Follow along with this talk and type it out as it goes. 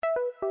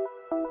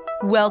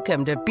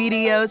Welcome to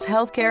BDO's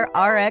Healthcare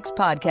RX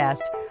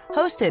podcast,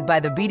 hosted by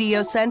the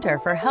BDO Center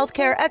for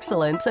Healthcare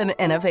Excellence and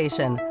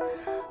Innovation.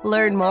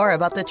 Learn more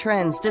about the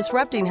trends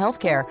disrupting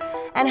healthcare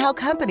and how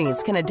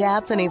companies can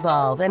adapt and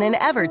evolve in an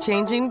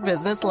ever-changing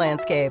business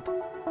landscape.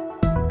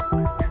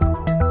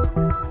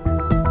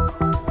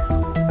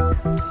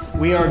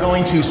 We are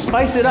going to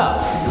spice it up.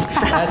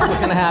 That's what's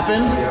going to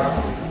happen.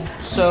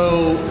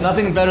 So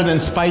nothing better than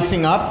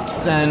spicing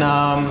up than,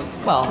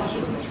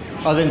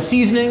 other than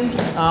seasoning.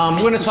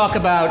 We're going to talk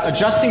about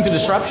adjusting to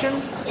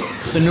disruption,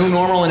 the new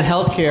normal in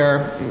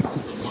healthcare.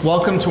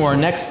 Welcome to our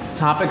next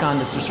topic on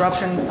this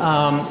disruption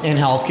in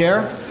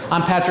healthcare.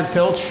 I'm Patrick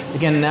Pilch,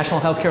 again, National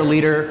Healthcare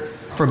Leader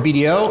for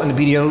BDO and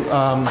the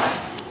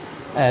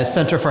BDO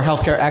Center for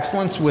Healthcare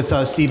Excellence with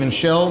Stephen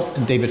Schill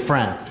and David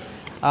Friend.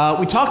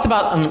 We talked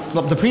about,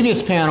 on the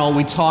previous panel,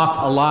 we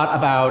talked a lot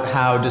about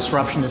how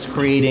disruption is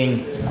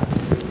creating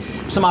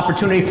some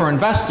opportunity for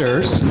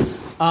investors.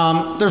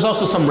 There's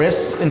also some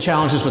risks and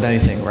challenges with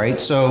anything, right?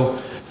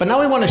 But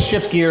now we want to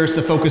shift gears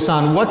to focus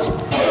on what's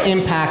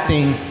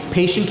impacting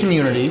patient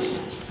communities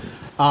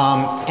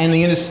and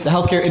the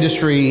healthcare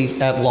industry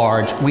at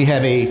large. We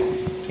have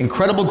an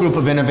incredible group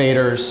of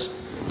innovators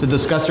to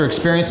discuss their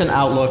experience and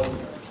outlook,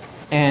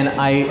 and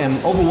I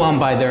am overwhelmed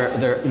by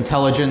their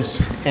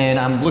intelligence, and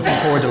I'm looking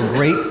forward to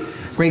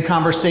a great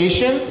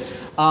conversation.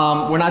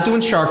 We're not doing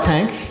Shark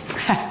Tank,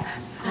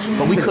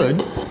 but we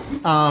could.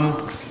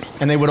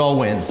 And they would all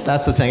win.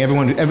 That's the thing.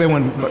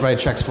 Everyone write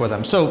checks for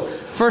them. So,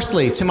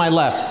 firstly, to my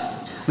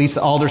left,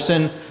 Lisa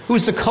Alderson,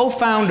 who's the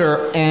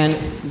co-founder and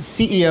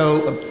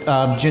CEO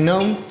of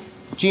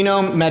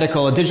Genome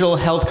Medical, a digital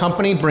health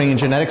company bringing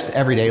genetics to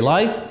everyday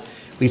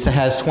life. Lisa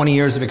has 20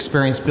 years of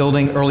experience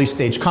building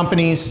early-stage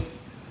companies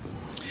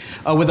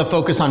with a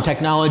focus on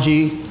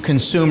technology,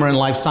 consumer, and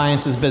life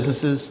sciences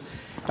businesses.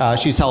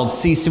 She's held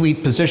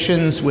C-suite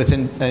positions with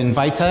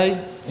Invitae,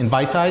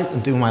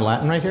 I'm doing my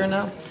Latin right here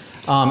now,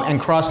 and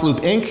CrossLoop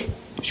Inc.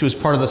 She was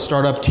part of the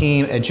startup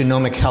team at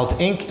Genomic Health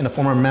Inc. and a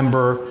former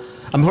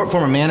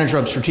manager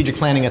of strategic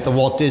planning at the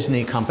Walt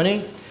Disney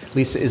Company.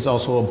 Lisa is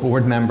also a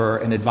board member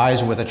and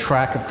advisor with a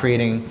track of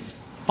creating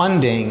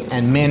funding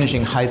and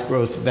managing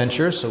high-growth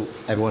ventures. So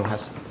everyone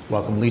has to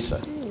welcome Lisa.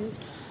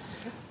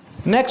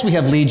 Next, we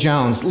have Lee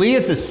Jones. Lee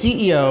is the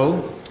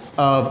CEO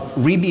of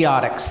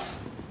Rebiotics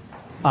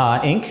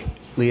Inc.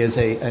 Lee is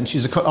and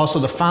she's also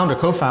the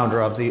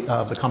co-founder of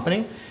the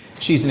company.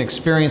 She's an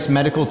experienced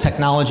medical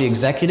technology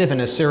executive and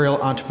a serial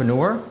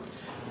entrepreneur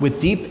with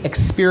deep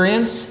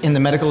experience in the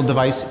medical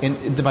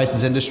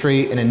devices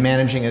industry and in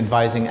managing and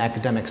advising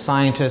academic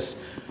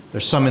scientists.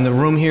 There's some in the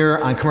room here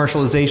on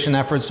commercialization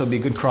efforts, so it'd be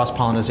good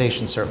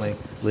cross-pollination, certainly,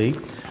 Lee.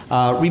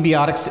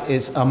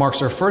 Rebiotics marks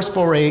her first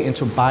foray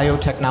into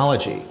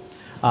biotechnology.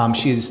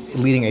 She's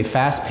leading a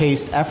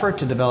fast-paced effort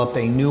to develop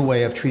a new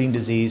way of treating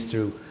disease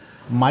through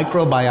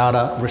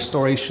microbiota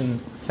restoration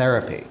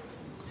therapy.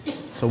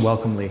 So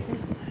welcome, Lee.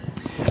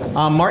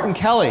 Martin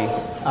Kelly,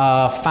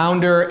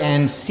 founder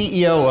and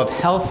CEO of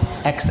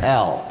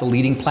HealthXL, the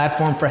leading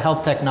platform for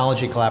health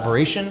technology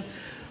collaboration.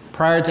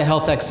 Prior to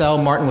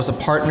HealthXL, Martin was a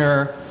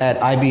partner at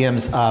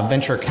IBM's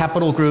venture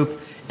capital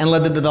group and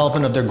led the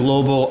development of their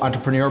global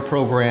entrepreneur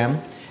program,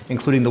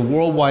 including the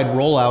worldwide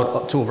rollout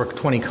up to over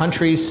 20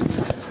 countries.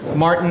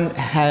 Martin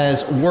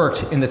has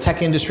worked in the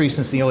tech industry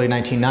since the early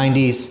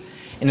 1990s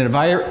in a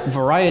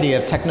variety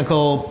of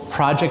technical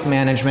project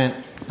management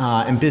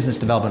and business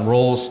development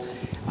roles.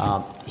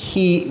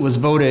 He was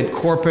voted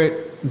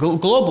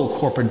Global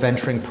Corporate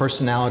Venturing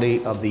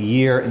Personality of the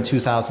Year in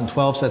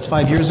 2012. So that's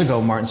 5 years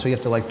ago, Martin. So you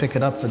have to pick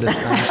it up for this.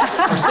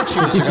 Or 6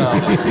 years ago.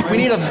 We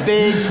need a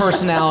big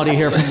personality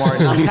here from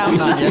Martin. I'm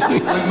counting on you.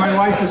 My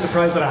wife was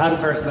surprised that I had a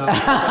personality.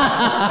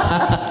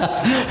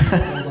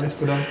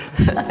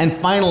 And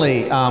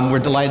finally, we're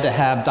delighted to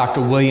have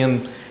Dr.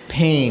 William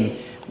Payne.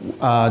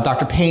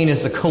 Dr. Payne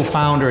is the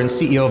co-founder and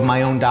CEO of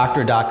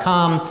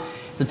MyOwnDoctor.com.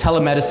 It's a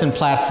telemedicine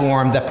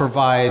platform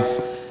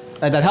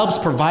that helps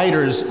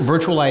providers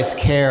virtualize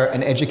care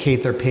and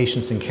educate their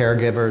patients and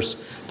caregivers.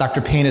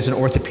 Dr. Payne is an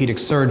orthopedic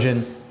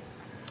surgeon,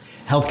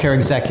 healthcare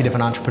executive,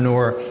 and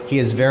entrepreneur. He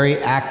is very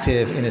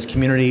active in his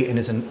community and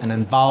is an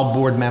involved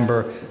board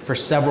member for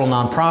several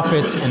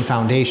nonprofits and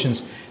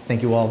foundations.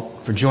 Thank you all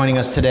for joining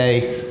us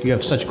today. You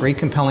have such great,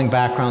 compelling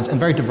backgrounds and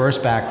very diverse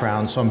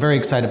backgrounds, so I'm very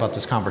excited about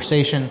this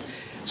conversation.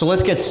 So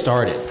let's get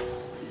started.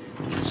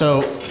 So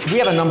we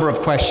have a number of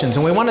questions,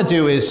 and what we want to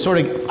do is sort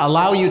of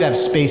allow you to have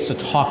space to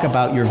talk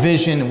about your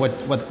vision and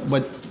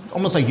what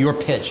almost like your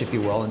pitch, if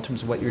you will, in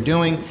terms of what you're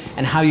doing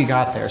and how you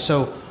got there.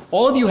 So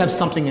all of you have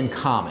something in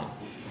common.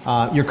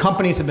 Your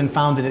companies have been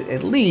founded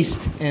at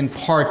least in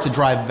part to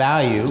drive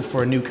value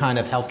for a new kind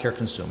of healthcare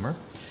consumer.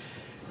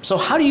 So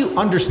how do you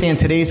understand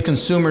today's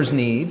consumers'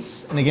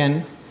 needs, and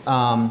again,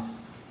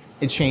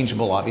 it's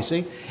changeable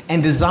obviously,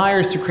 and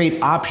desires to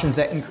create options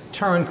that in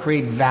turn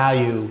create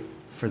value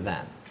for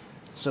them?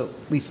 So,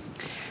 Lisa.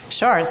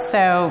 Sure.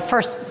 So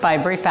first, by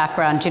brief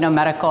background, Genome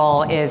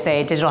Medical is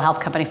a digital health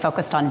company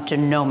focused on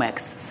genomics.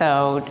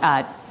 So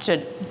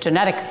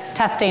genetic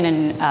testing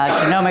and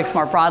genomics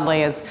more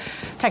broadly is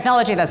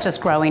technology that's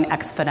just growing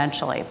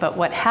exponentially. But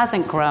what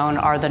hasn't grown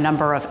are the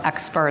number of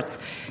experts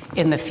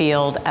in the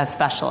field as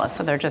specialists.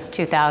 So there are just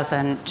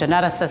 2,000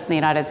 geneticists in the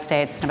United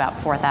States and about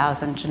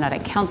 4,000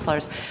 genetic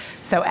counselors.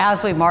 So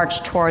as we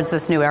march towards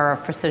this new era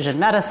of precision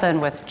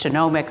medicine with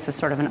genomics as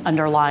sort of an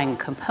underlying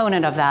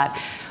component of that,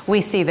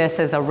 we see this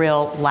as a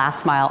real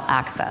last mile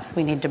access.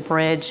 We need to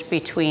bridge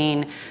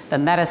between the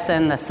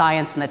medicine, the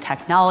science, and the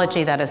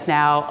technology that is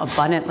now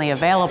abundantly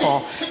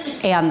available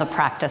and the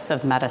practice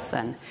of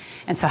medicine.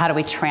 And so how do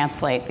we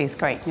translate these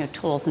great new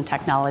tools and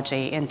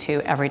technology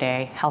into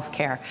everyday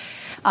healthcare?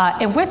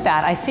 And with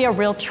that, I see a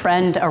real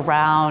trend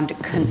around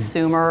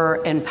consumer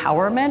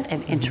empowerment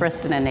and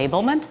interest in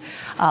enablement,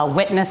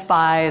 witnessed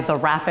by the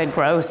rapid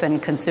growth in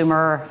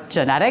consumer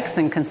genetics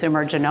and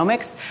consumer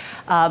genomics,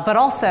 but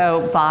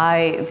also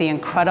by the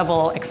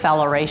incredible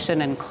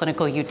acceleration in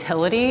clinical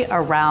utility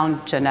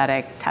around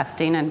genetic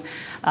testing and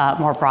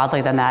more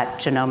broadly than that,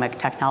 genomic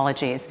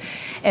technologies.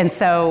 And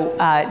so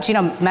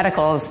Genome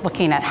Medical is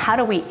looking at how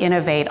do we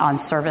innovate on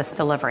service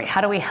delivery?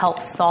 How do we help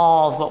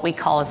solve what we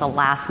call as a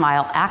last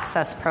mile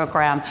access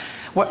program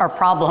or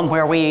problem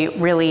where we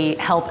really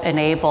help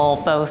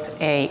enable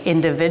both an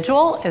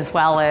individual as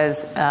well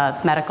as a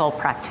medical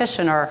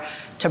practitioner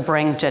to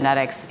bring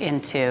genetics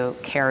into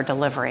care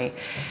delivery.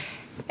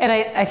 And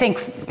I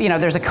think,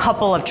 there's a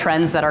couple of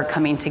trends that are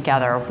coming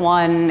together.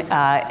 One,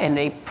 an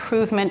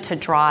improvement to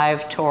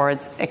drive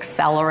towards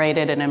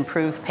accelerated and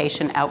improved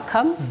patient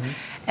outcomes. Mm-hmm.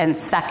 And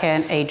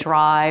second, a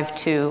drive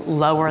to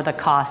lower the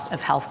cost of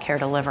healthcare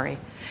delivery.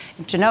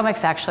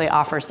 Genomics actually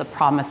offers the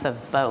promise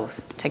of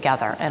both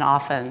together, and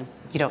often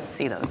you don't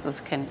see those. Those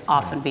can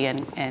often be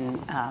in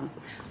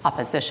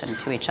opposition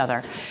to each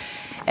other.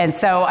 And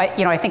so,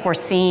 I think we're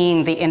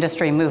seeing the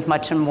industry move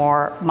much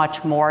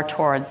more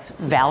towards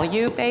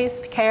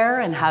value-based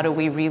care, and how do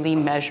we really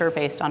measure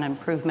based on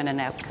improvement in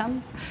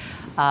outcomes.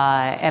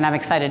 And I'm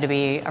excited to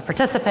be a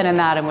participant in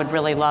that, and would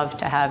really love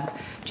to have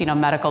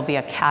Genome Medical be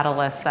a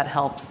catalyst that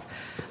helps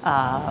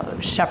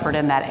shepherd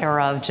in that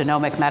era of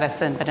genomic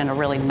medicine, but in a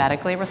really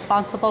medically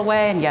responsible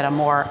way, and yet a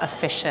more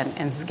efficient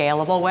and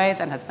scalable way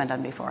than has been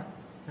done before.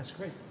 That's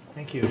great.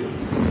 Thank you.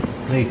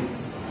 Lee.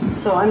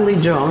 So I'm Lee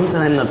Jones,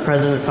 and I'm the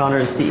president, founder,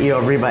 and CEO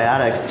of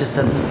Rebiotics. Just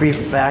a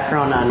brief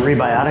background on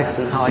Rebiotics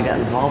and how I got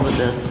involved with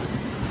this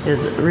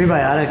is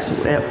Rebiotics,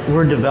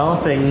 we're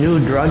developing new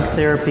drug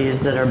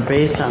therapies that are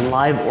based on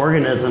live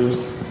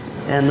organisms,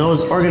 and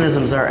those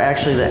organisms are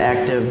actually the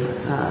active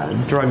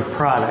drug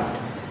product.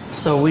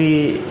 So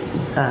we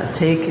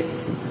take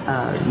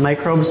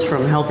microbes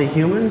from healthy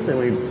humans,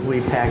 and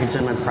we package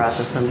them and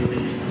process them,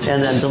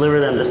 and then deliver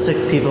them to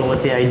sick people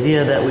with the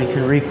idea that we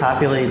can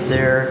repopulate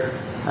their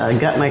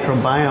gut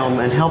microbiome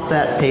and help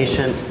that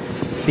patient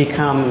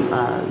become,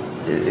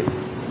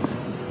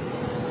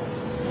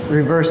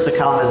 reverse the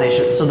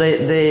colonization. So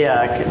they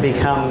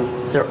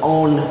become their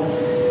own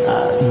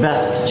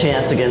best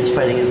chance against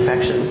fighting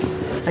infections.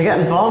 I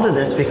got involved in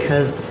this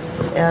because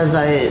as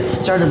I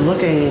started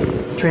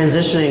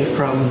transitioning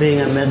from being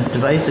a med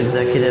device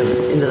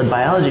executive into the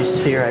biology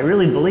sphere, I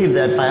really believed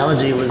that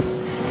biology was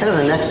kind of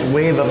the next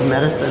wave of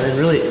medicine,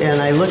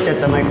 and I looked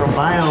at the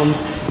microbiome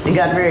and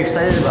got very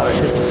excited about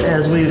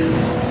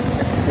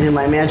it.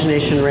 My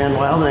imagination ran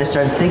wild, and I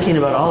started thinking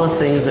about all the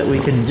things that we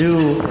could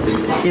do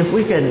if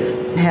we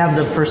could have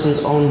the person's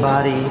own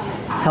body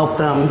help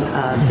them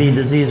be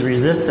disease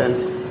resistant.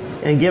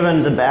 And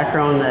given the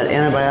background that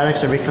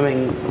antibiotics are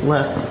becoming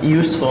less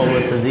useful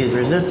with disease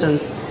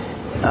resistance,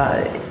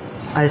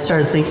 I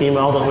started thinking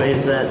about all the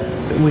ways that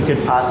we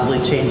could possibly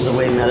change the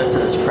way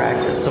medicine is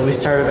practiced. So we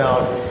started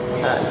out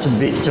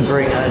to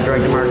bring a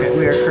drug to market.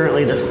 We are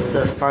currently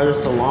the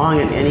farthest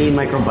along in any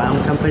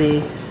microbiome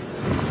company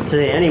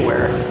today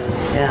anywhere,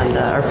 and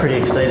are pretty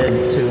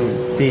excited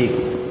to be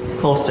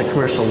close to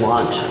commercial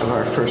launch of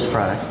our first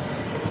product.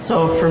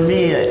 So for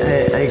me,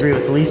 I agree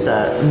with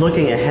Lisa.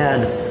 Looking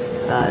ahead,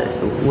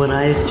 when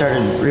I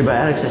started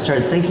Rebiotics, I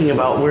started thinking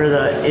about where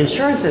the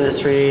insurance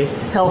industry,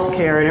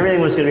 healthcare, and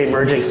everything was going to be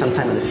merging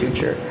sometime in the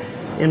future.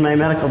 In my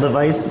medical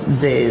device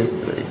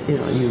days,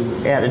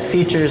 you added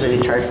features and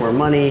you charged more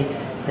money,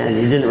 and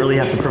you didn't really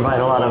have to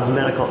provide a lot of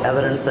medical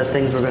evidence that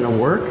things were going to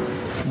work.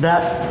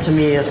 That, to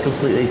me, has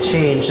completely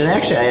changed. And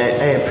actually,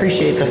 I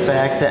appreciate the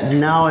fact that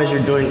now as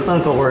you're doing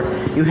clinical work,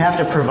 you have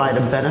to provide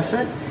a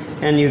benefit,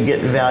 and you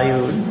get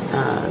value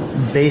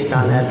based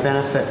on that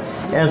benefit.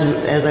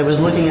 As I was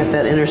looking at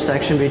that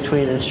intersection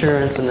between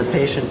insurance and the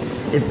patient,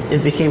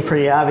 it became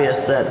pretty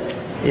obvious that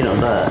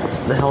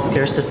the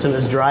healthcare system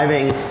is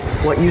driving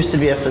what used to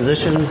be a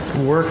physician's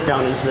work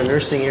down into the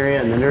nursing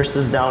area, and the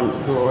nurses down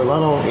the lower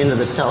level into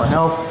the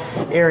telehealth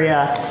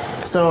area.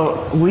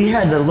 So we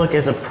had to look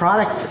as a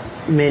product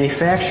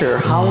manufacturer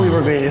how we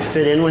were going to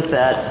fit in with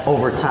that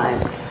over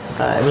time.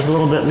 It was a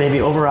little bit maybe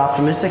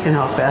over-optimistic in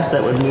how fast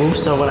that would move,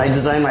 so when I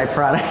designed my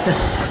product,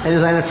 I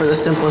designed it for the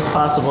simplest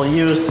possible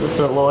use,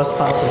 for the lowest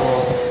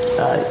possible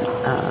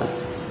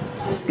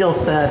skill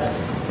set,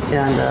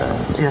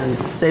 and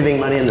saving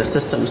money in the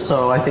system.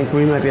 So I think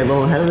we might be a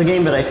little ahead of the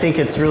game, but I think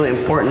it's really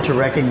important to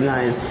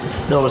recognize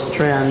those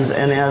trends,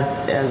 and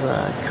as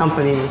a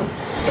company,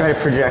 try to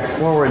project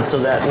forward so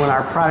that when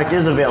our product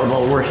is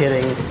available, we're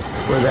hitting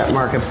where that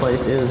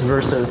marketplace is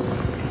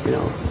versus,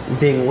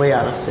 being way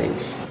out of sync.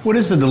 What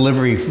is the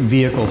delivery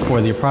vehicle for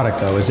your product,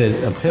 though? Is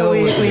it a pill? So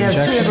we have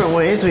injection? 2 different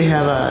ways. We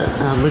have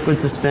a liquid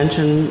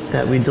suspension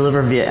that we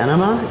deliver via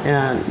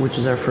enema, which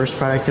is our first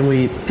product, and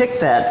we picked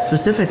that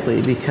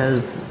specifically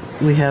because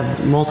we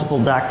have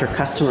multiple doctor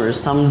customers.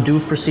 Some do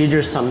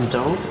procedures, some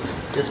don't.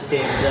 This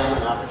gave them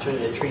an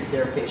opportunity to treat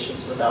their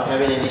patients without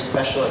having any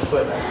special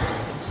equipment.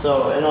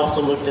 So, and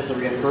also looked at the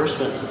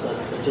reimbursement so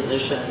that the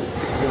physician,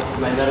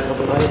 my medical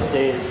device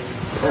days,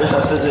 that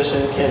a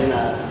physician can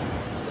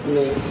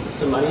make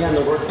some money on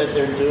the work that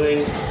they're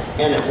doing,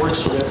 and it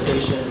works for their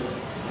patient.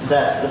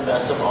 That's the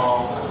best of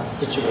all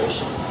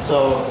situations.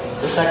 So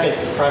the second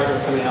product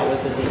we're coming out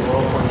with is an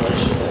oral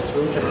formulation that's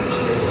room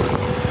temperature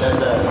that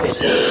the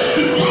patients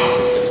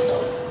can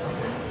themselves.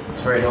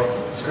 It's very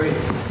helpful. It's great.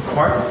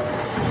 Mark?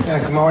 Yeah,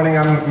 good morning.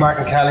 I'm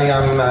Martin Kelly.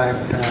 I'm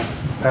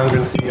founder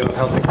and CEO of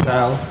Health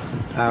Excel.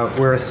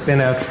 We're a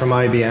spin-out from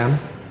IBM.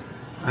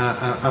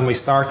 And we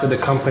started the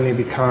company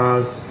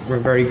because we're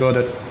very good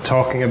at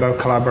talking about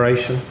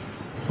collaboration,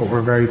 but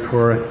we're very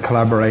poor at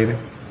collaborating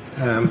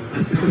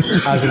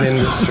as an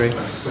industry.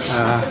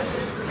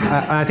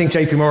 I think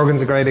JP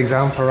Morgan's a great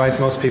example, right?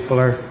 Most people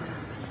are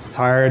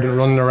tired and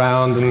running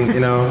around, and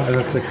and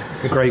it's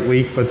a great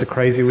week, but it's a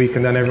crazy week,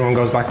 and then everyone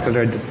goes back to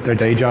their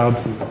day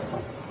jobs and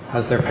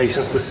has their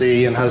patients to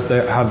see and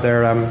have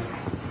their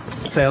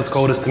sales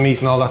quotas to meet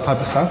and all that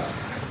type of stuff.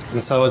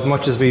 And so as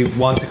much as we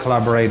want to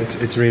collaborate,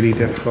 it's really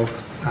difficult.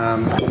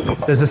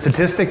 There's a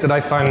statistic that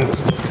I find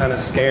kind of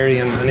scary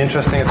and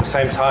interesting at the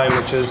same time,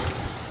 which is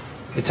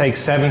it takes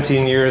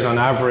 17 years on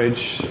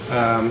average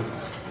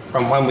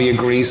from when we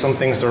agree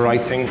something's the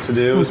right thing to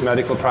do as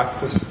medical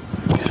practice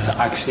to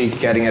actually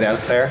getting it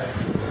out there.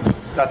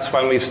 That's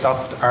when we've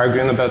stopped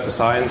arguing about the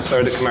science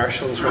or the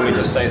commercials, when we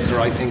just say it's the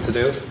right thing to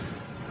do.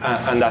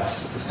 And that's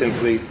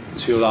simply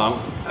too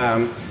long.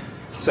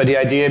 So the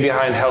idea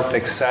behind Health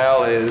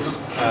Excel is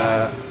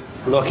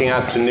looking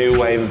at the new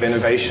wave of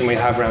innovation we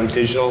have around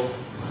digital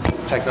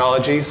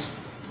technologies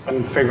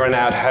and figuring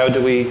out how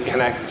do we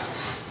connect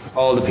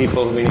all the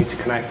people we need to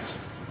connect.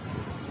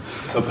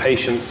 So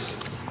patients,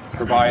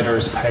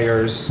 providers,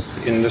 payers,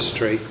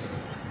 industry,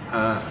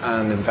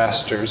 and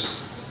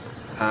investors.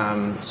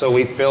 So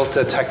we've built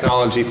a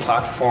technology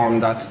platform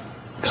that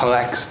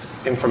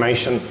collects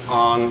information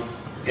on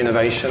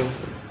innovation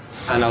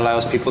and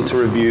allows people to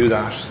review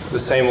that the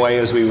same way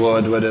as we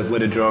would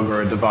with a drug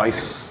or a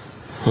device,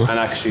 and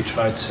actually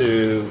try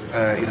to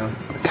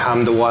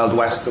calm the wild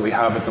west that we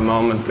have at the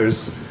moment.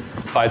 There's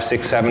 5,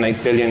 6, 7,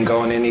 8 billion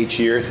going in each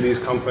year to these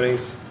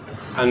companies,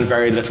 and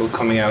very little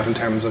coming out in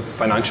terms of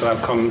financial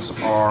outcomes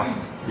or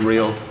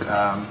real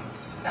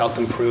health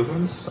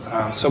improvements.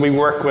 So we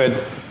work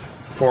with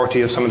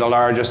 40 of some of the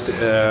largest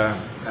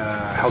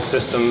health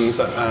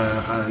systems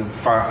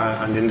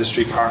and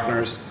industry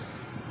partners.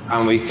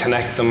 And we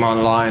connect them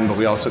online, but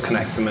we also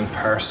connect them in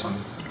person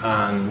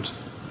and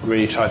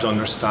really try to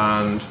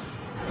understand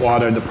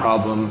what are the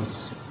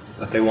problems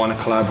that they want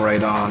to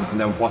collaborate on, and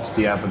then what's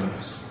the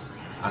evidence,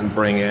 and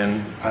bring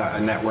in a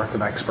network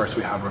of experts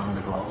we have around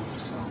the globe.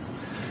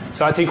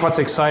 So I think what's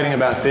exciting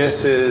about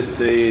this is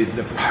the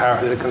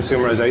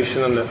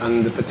consumerization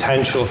and the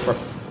potential for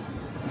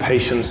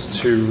patients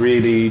to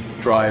really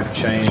drive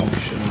change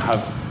and have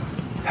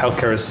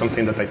healthcare as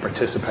something that they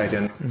participate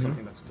in,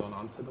 something that's done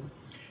onto them.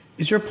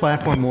 Is your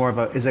platform more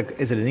of is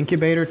it an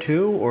incubator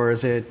too, or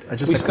is it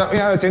just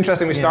it's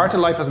interesting. We started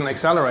life as an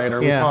accelerator.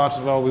 We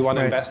thought, well, we want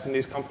to invest in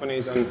these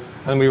companies, and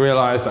we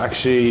realized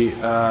actually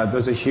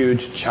there's a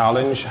huge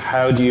challenge.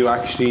 How do you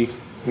actually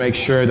make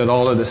sure that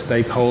all of the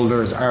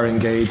stakeholders are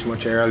engaged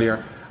much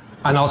earlier?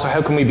 And also,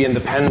 how can we be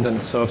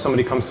independent? So if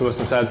somebody comes to us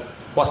and said,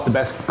 what's the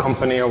best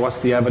company or what's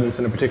the evidence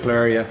in a particular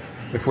area?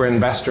 If we're an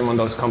investor in one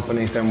of those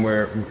companies, then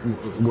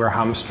we're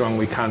hamstrung.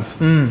 We can't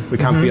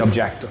be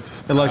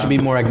objective. It allows you to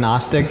be more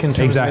agnostic in terms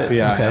exactly, of it?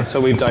 Yeah. Okay. Yeah.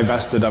 So we've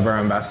divested of our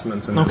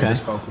investments and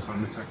just focus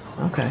on the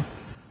technology. Okay.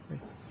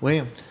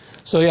 William.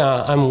 So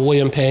yeah, I'm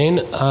William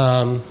Payne.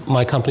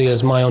 My company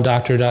is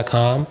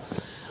myown.com.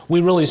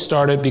 We really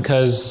started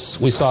because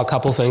we saw a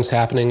couple things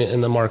happening in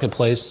the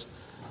marketplace.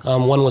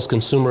 One was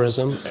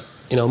consumerism.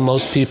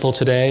 Most people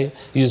today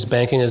use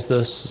banking as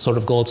the sort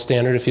of gold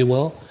standard, if you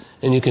will.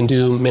 And you can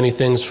do many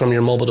things from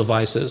your mobile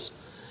devices.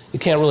 You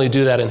can't really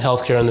do that in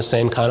healthcare in the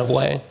same kind of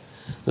way.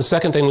 The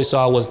second thing we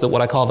saw was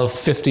what I call the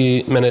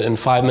 50-minute and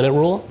 5-minute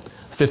rule.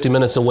 50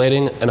 minutes of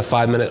waiting and a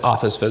 5-minute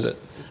office visit,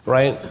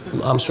 right?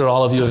 I'm sure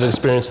all of you have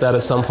experienced that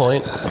at some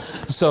point.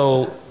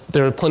 So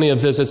there are plenty of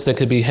visits that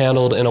could be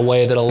handled in a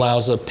way that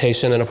allows a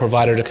patient and a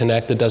provider to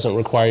connect that doesn't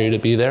require you to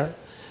be there.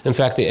 In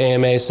fact, the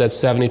AMA said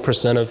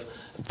 70% of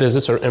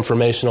visits are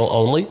informational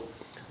only.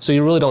 So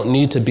you really don't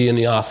need to be in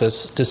the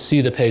office to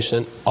see the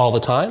patient all the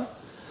time.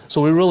 So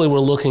we really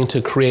were looking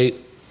to create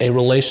a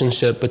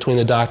relationship between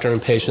the doctor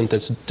and patient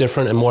that's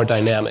different and more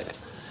dynamic.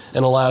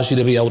 and allows you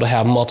to be able to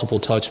have multiple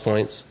touch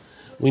points.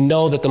 We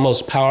know that the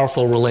most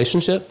powerful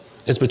relationship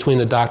is between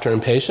the doctor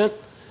and patient,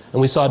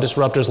 and we saw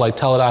disruptors like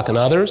Teladoc and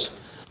others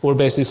who were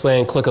basically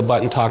saying, click a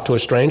button, talk to a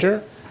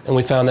stranger, and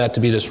we found that to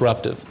be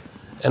disruptive.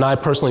 And I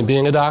personally,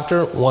 being a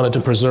doctor, wanted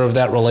to preserve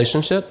that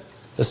relationship.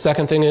 The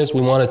second thing is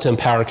we wanted to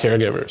empower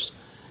caregivers.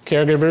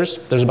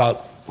 Caregivers, there's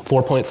about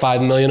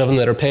 4.5 million of them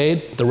that are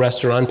paid. The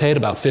rest are unpaid,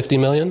 about 50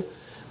 million.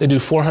 They do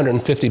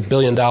 $450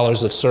 billion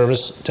of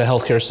service to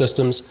healthcare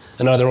systems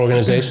and other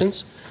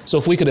organizations. So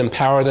if we could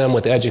empower them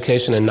with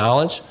education and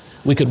knowledge,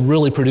 we could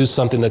really produce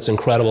something that's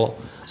incredible.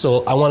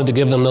 So I wanted to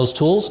give them those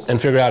tools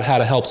and figure out how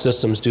to help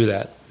systems do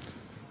that.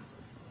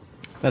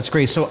 That's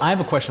great. So I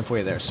have a question for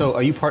you there. So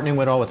are you partnering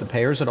with the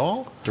payers at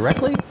all,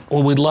 directly?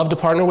 Well, we'd love to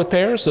partner with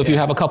payers. So if you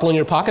have a couple in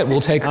your pocket, we'll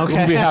be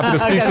happy to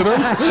speak to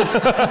them.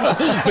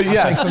 But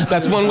yes,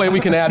 that's one way we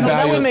can add value.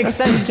 That would make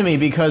sense to me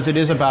because it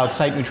is about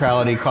site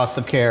neutrality, cost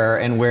of care,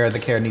 and where the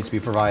care needs to be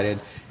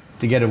provided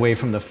to get away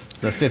from the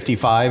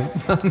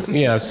 55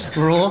 yes.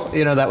 rule.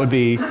 That would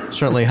be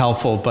certainly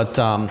helpful. But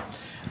no,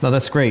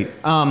 that's great.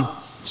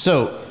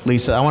 So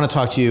Lisa, I want to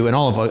talk to you and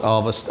all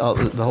of us,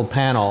 the whole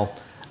panel,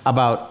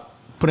 about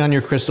putting on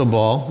your crystal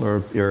ball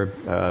or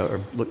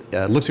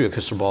look through your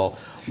crystal ball.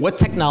 What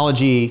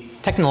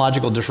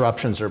technological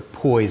disruptions or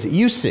poise that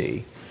you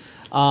see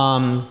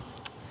are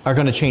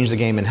going to change the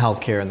game in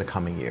healthcare in the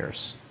coming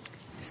years?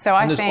 So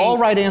I think there's all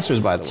right answers,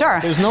 by the way. Sure.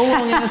 There's no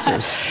wrong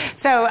answers.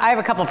 So I have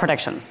a couple of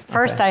predictions.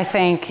 First, I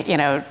think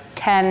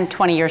 10,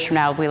 20 years from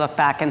now, we look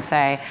back and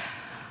say,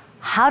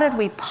 how did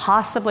we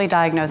possibly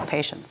diagnose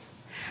patients?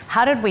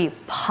 How did we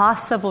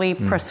possibly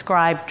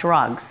prescribe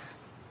drugs?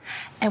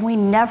 And we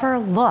never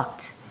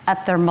looked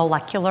at their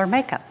molecular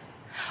makeup.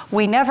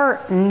 We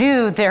never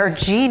knew their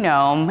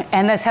genome,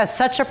 and this has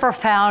such a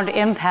profound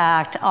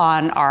impact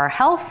on our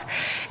health.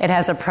 It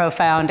has a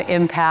profound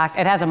impact.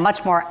 It has a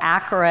much more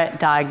accurate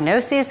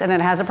diagnosis, and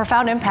it has a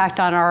profound impact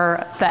on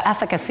the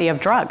efficacy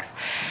of drugs.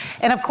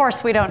 And of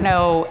course, we don't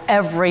know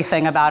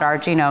everything about our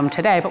genome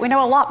today, but we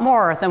know a lot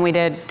more than we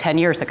did 10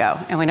 years ago,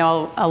 and we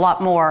know a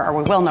lot more, or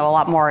we will know a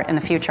lot more in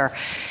the future.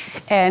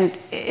 And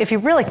if you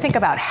really think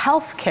about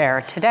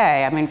healthcare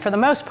today, I mean, for the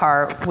most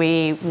part,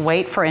 we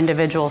wait for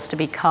individuals to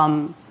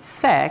become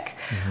sick,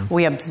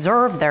 we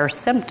observe their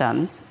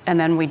symptoms, and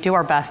then we do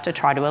our best to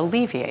try to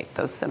alleviate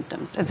those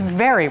symptoms. It's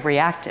very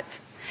reactive.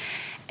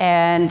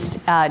 And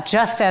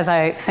just as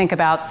I think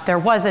about, there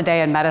was a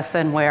day in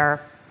medicine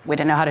where we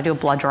didn't know how to do a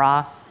blood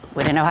draw,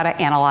 we didn't know how to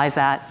analyze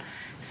that.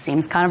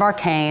 Seems kind of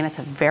arcane. It's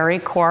a very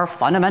core,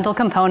 fundamental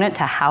component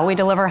to how we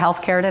deliver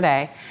healthcare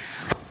today.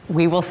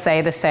 We will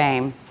say the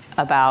same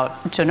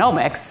about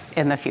genomics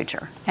in the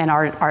future, and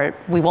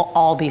we will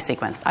all be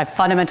sequenced. I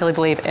fundamentally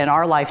believe in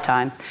our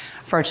lifetime,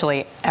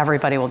 virtually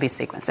everybody will be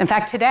sequenced. In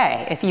fact,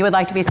 today, if you would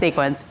like to be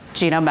sequenced,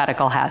 Genome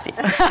Medical has you.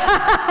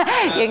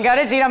 You can go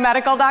to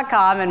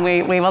genomemedical.com and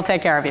we will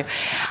take care of you.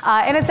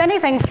 And it's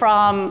anything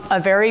from a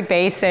very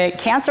basic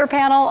cancer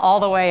panel all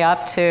the way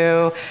up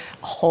to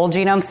whole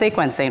genome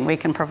sequencing. We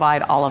can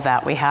provide all of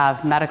that. We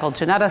have medical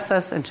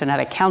geneticists and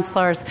genetic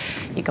counselors.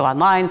 You go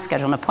online,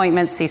 schedule an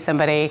appointment, see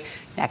somebody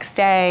next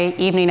day,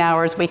 evening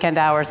hours, weekend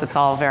hours. It's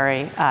all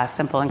very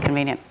simple and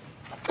convenient.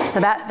 So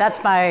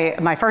that's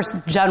my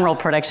first general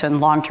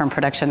prediction, long-term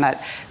prediction,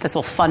 that this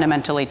will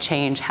fundamentally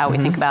change how we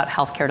think about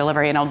healthcare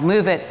delivery, and it'll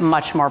move it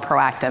much more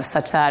proactive,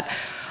 such that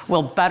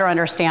we'll better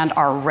understand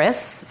our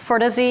risks for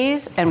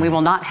disease, and we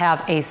will not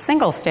have a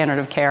single standard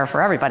of care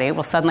for everybody.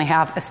 We'll suddenly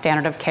have a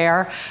standard of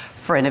care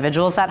for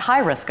individuals at high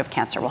risk of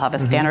cancer. We'll have a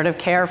standard of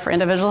care for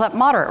individuals at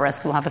moderate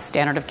risk. We'll have a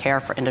standard of care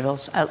for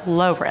individuals at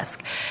low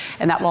risk.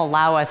 And that will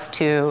allow us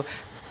to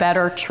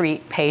better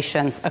treat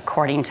patients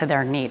according to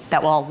their need.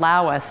 That will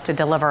allow us to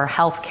deliver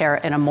health care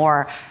in a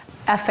more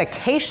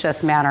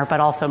efficacious manner, but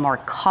also more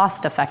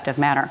cost-effective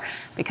manner.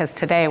 Because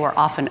today we're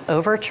often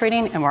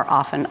over-treating and we're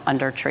often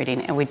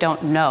under-treating, and we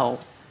don't know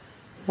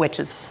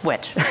which is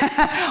which.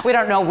 We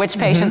don't know which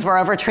patients we're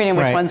over-treating,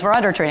 which ones we're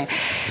under-treating.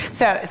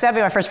 So that'd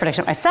be my first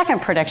prediction. My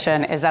second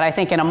prediction is that I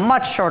think in a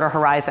much shorter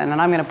horizon,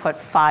 and I'm going to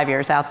put 5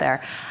 years out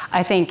there,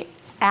 I think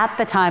at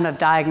the time of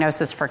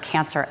diagnosis for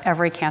cancer,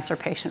 every cancer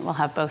patient will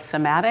have both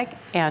somatic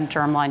and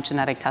germline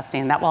genetic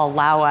testing. That will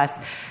allow us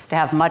to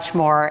have much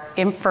more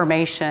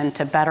information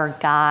to better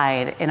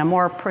guide in a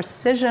more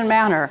precision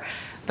manner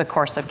the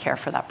course of care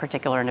for that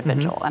particular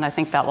individual. And I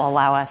think that will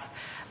allow us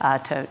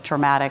to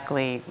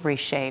dramatically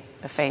reshape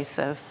the face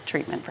of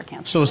treatment for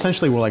cancer. So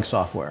essentially we're like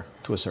software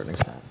to a certain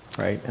extent,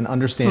 right? And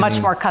understanding... Much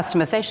more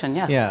customization,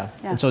 yes. Yeah.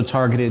 And so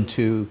targeted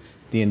to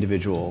the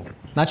individual,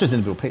 not just the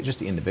individual patient, just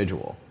the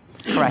individual.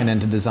 Correct. And then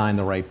to design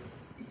the right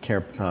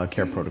care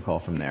protocol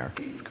from there.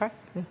 That's correct.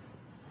 Yeah.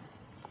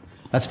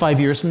 That's 5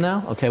 years from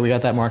now? Okay, we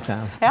got that marked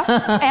down. Yeah,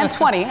 and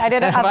 20. I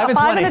did a 5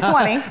 and a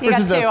 20. You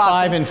got versus two a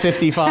 5 and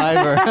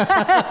 55?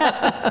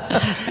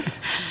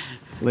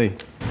 Or Lee.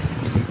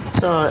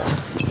 So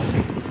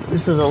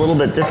this is a little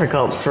bit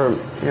difficult for,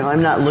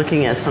 I'm not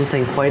looking at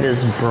something quite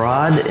as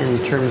broad in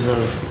terms of,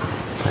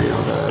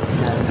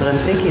 but I'm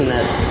thinking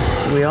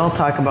that we all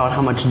talk about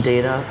how much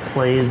data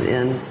plays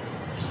in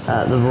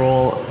the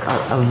role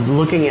of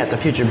looking at the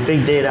future,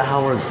 big data,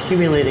 how we're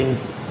accumulating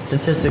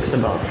statistics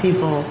about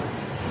people.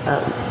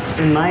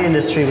 In my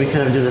industry, we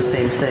kind of do the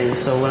same thing.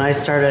 So when I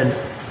started,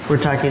 we're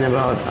talking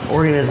about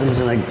organisms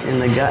in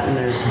the gut, and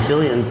there's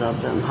billions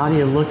of them. How do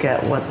you look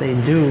at what they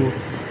do?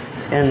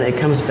 And it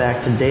comes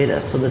back to data.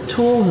 So the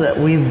tools that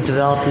we've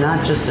developed,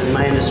 not just in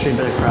my industry,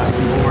 but across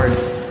the board,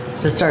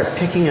 to start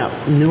picking up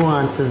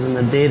nuances in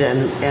the data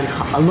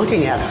and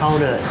looking at how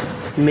to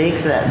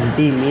make that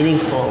be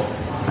meaningful,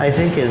 I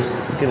think is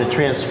going to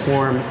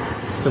transform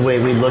the way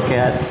we look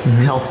at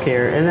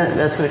healthcare. And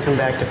that's going to come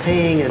back to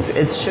paying. It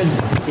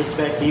gets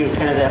back to you,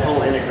 kind of that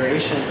whole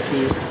integration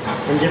piece.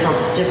 And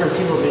different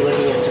people will be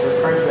looking at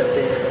different parts of that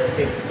data, but I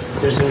think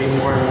there's going to be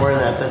more and more of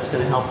that's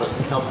going to help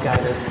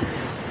guide us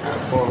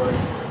forward.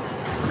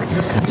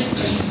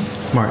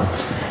 Martin.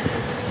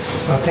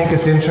 So I think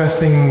it's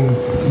interesting,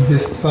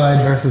 this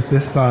side versus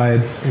this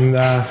side, in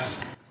that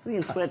We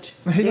can switch.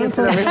 That's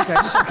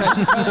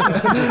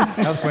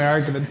my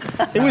argument.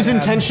 It was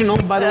intentional,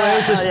 by the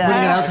way, just putting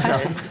it out there.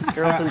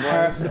 Girls and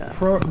boys.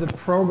 The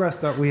progress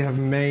that we have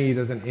made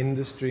as an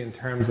industry in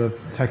terms of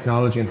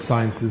technology and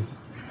science is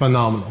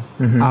phenomenal,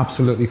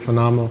 absolutely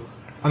phenomenal.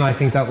 And I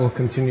think that will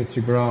continue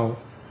to grow.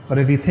 But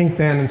if you think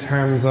then in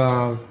terms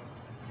of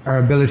our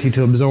ability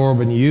to absorb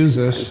and use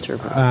it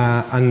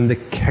and the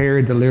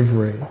care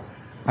delivery,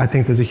 I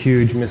think there's a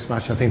huge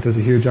mismatch. I think there's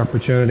a huge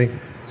opportunity.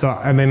 So,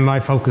 I mean, my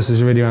focus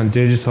is really on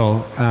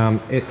digital.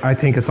 I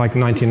think it's like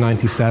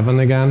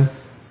 1997 again,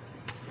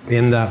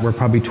 in that we're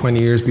probably 20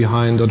 years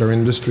behind other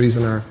industries,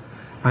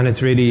 and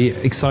it's really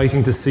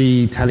exciting to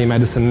see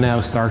telemedicine now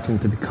starting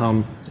to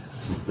become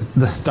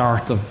the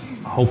start of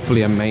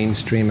hopefully a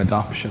mainstream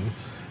adoption.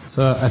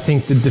 So I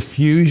think the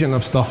diffusion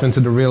of stuff into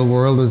the real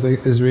world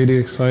is really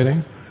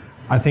exciting.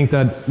 I think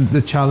that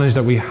the challenge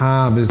that we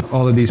have is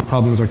all of these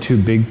problems are too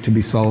big to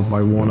be solved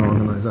by one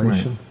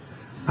organization. Right.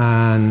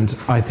 And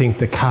I think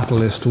the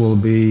catalyst will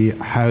be,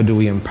 how do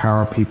we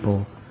empower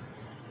people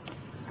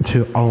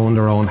to own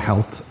their own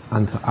health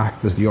and to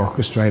act as the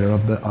orchestrator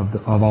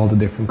of all the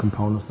different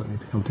components that need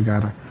to come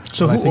together.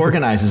 So who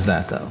organizes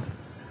that, though?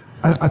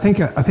 I think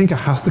it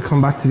has to come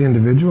back to the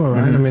individual,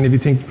 right? I mean, if you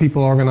think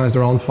people organize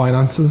their own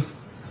finances,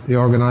 they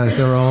organize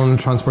their own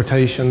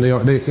transportation,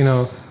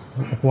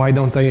 why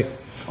don't they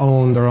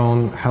own their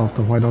own health,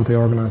 and why don't they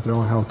organize their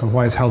own health, and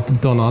why is health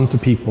done onto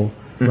people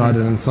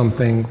rather than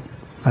something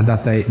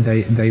that they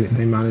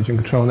manage and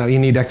control? Now, you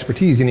need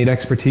expertise. You need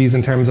expertise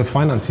in terms of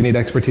finance. You need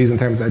expertise in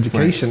terms of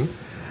education.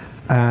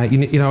 Right. I'm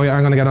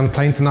going to get on a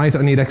plane tonight.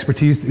 I need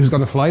expertise. Who's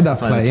going to fly that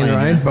plane,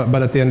 right? Yeah.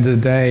 But at the end of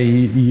the day,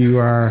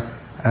 you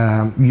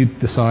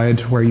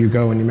decide where you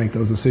go and you make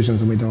those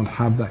decisions, and we don't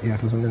have that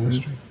yet as an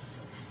industry.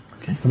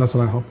 Okay. So that's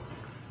what I hope.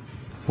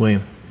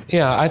 William.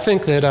 Yeah, I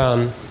think that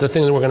the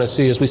thing that we're going to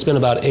see is we spend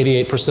about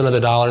 88% of the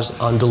dollars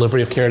on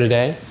delivery of care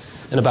today,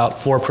 and about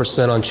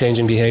 4% on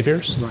changing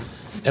behaviors. Right.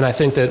 And I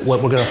think that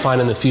what we're going to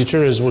find in the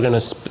future is we're going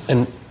to,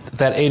 and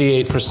that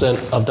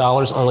 88% of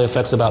dollars only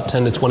affects about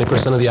 10 to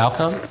 20% of the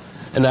outcome,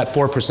 and that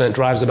 4%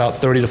 drives about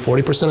 30 to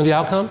 40% of the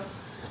outcome.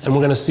 And we're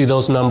going to see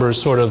those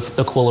numbers sort of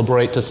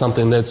equilibrate to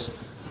something that's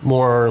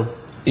more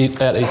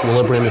at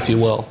equilibrium, if you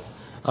will.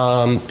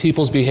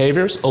 People's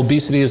behaviors,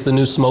 obesity is the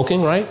new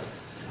smoking, right?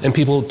 And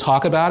people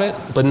talk about it,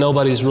 but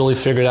nobody's really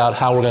figured out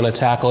how we're going to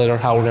tackle it or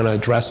how we're going to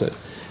address it.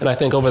 And I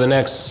think over the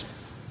next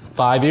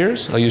 5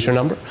 years, I'll use your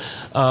number,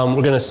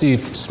 we're going to see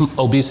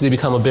obesity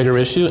become a bigger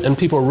issue, and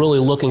people are really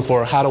looking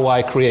for, how do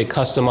I create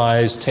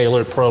customized,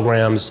 tailored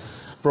programs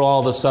for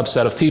all the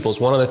subset of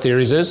peoples. One of the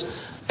theories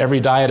is every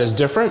diet is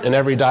different, and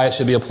every diet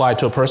should be applied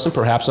to a person,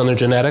 perhaps on their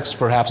genetics,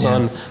 perhaps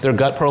on their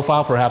gut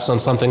profile, perhaps on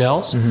something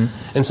else.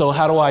 And so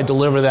how do I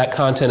deliver that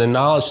content and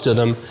knowledge to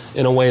them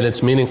in a way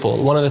that's meaningful?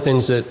 And one of the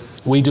things that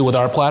we do with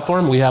our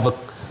platform, we have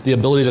the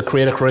ability to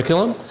create a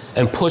curriculum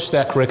and push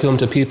that curriculum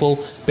to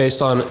people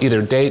based on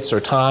either dates or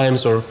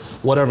times or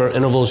whatever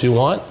intervals you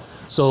want.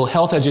 So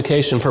health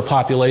education for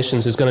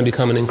populations is going to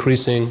become an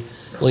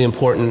increasingly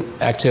important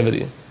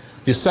activity.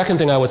 The second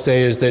thing I would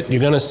say is that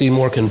you're going to see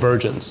more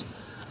convergence.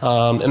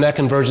 And that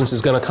convergence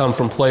is going to come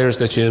from players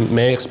that you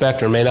may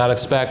expect or may not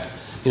expect,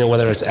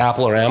 whether it's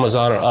Apple or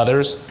Amazon or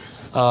others.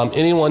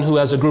 Anyone who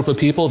has a group of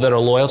people that are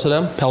loyal to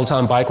them,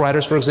 Peloton bike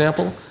riders, for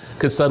example,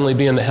 could suddenly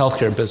be in the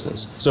healthcare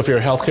business. So if you're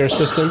a healthcare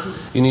system,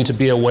 you need to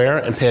be aware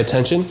and pay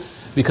attention,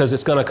 because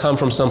it's going to come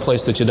from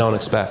someplace that you don't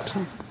expect.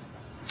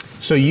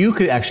 So you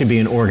could actually be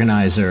an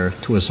organizer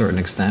to a certain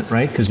extent,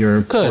 right? Because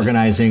you're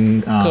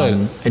organizing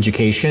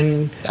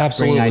education,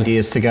 Absolutely. Bringing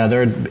ideas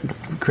together,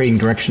 creating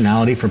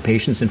directionality for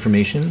patients'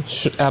 information.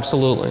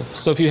 Absolutely.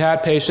 So if you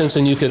had patients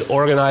and you could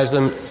organize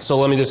them, so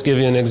let me just give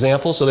you an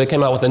example. So they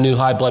came out with a new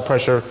high blood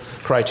pressure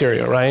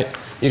criteria, right?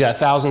 You got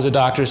thousands of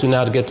doctors who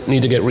now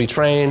need to get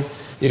retrained.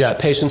 You got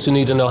patients who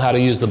need to know how to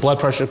use the blood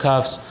pressure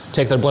cuffs,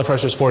 take their blood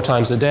pressures 4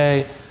 times a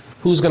day.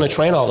 Who's going to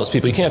train all those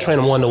people? You can't train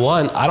them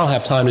one-to-one. I don't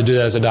have time to do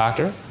that as a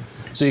doctor.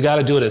 So you got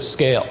to do it at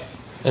scale.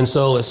 And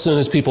so as soon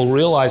as people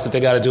realize that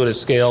they got to do it at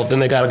scale, then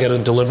they got to get a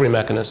delivery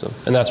mechanism.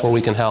 And that's where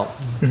we can help.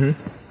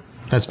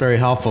 That's very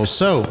helpful.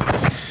 So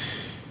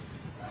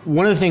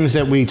one of the things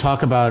that we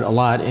talk about a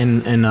lot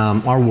in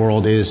our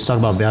world is talk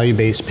about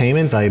value-based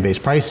payment,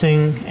 value-based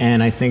pricing,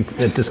 and I think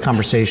that this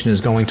conversation is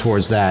going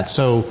towards that.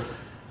 So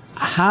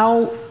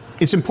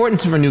it's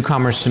important for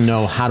newcomers to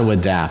know how to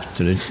adapt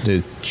to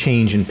the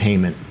change in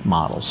payment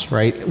models,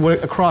 right?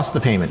 Across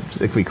the payment.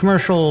 It could be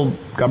commercial,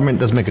 government,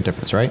 doesn't make a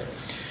difference, right?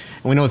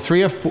 And we know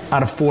 3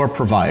 out of 4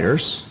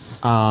 providers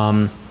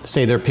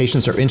say their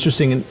patients are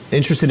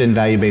interested in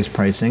value-based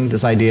pricing,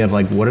 this idea of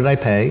like, what did I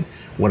pay?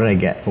 What did I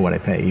get for what I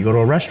pay? You go to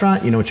a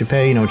restaurant, you know what you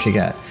pay, you know what you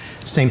get.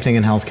 Same thing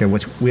in healthcare.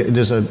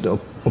 There's a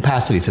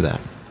opacity to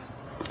that.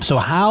 So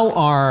how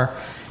are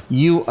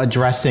you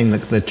addressing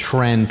the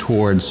trend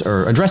towards,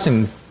 or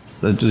addressing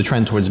the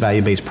trend towards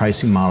value-based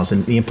pricing models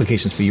and the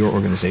implications for your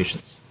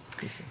organizations?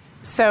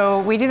 So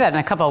we do that in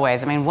a couple of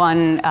ways. I mean,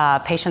 one,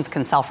 patients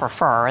can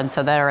self-refer, and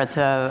so there it's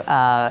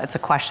a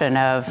question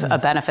of a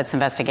benefits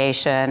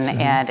investigation,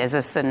 and is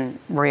this a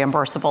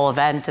reimbursable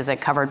event? Is it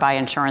covered by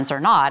insurance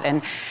or not?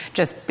 And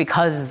just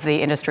because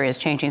the industry is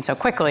changing so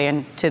quickly,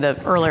 and to the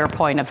earlier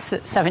point of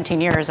 17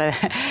 years,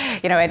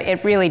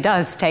 it really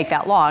does take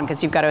that long,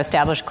 because you've got to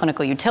establish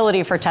clinical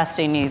utility for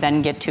testing, you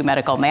then get to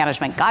medical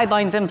management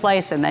guidelines in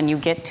place, and then you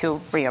get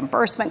to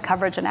reimbursement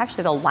coverage, and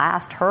actually the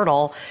last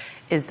hurdle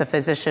is the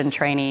physician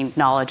training,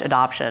 knowledge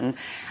adoption.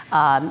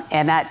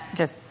 And that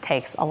just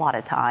takes a lot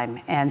of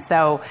time. And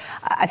so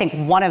I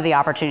think one of the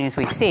opportunities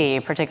we see,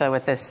 particularly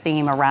with this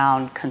theme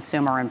around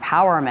consumer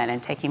empowerment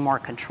and taking more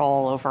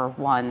control over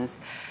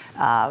one's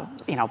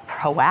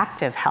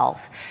proactive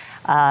health,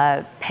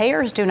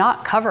 payers do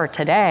not cover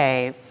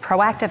today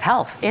proactive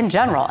health in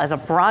general as a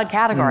broad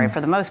category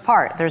for the most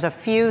part. There's a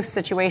few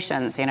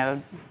situations,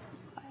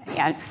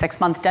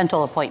 6-month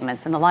dental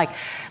appointments and the like,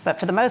 but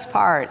for the most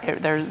part,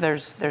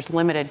 there's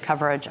limited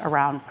coverage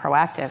around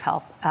proactive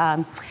health,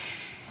 and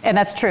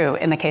that's true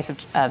in the case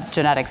of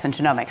genetics and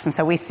genomics. And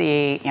so we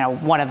see,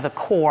 one of the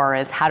core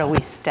is how do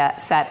we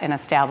set and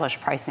establish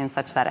pricing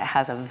such that it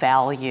has a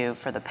value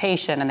for the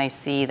patient, and they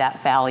see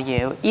that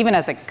value even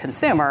as a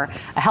consumer,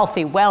 a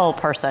healthy, well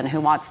person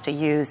who wants to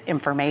use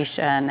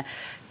information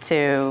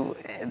to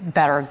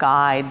better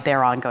guide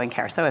their ongoing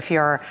care. So if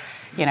you're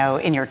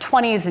in your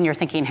 20s and you're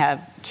thinking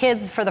have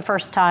kids for the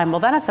first time, well,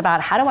 then it's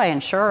about how do I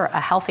ensure a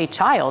healthy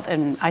child?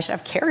 And I should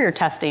have carrier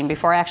testing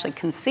before I actually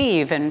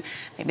conceive. And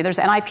maybe there's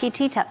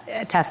NIPT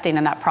testing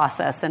in that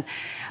process. And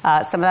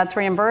some of that's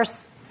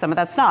reimbursed, some of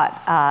that's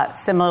not.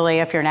 Similarly,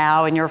 if you're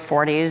now in your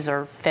 40s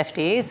or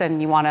 50s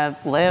and you want to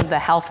live the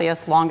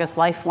healthiest, longest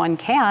life one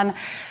can,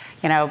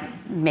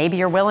 maybe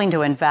you're willing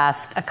to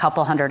invest a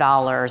couple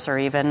 $100 or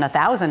even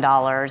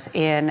 $1,000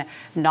 in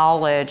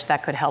knowledge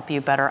that could help you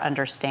better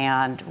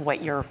understand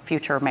what your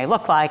future may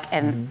look like,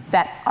 and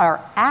that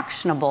are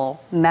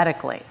actionable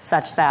medically,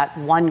 such that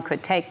one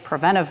could take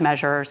preventive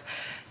measures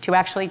to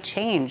actually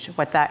change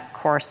what that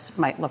course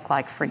might look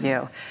like for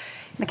you.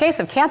 In the case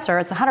of cancer,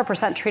 it's 100%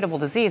 treatable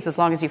disease as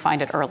long as you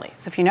find it early.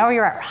 So if you know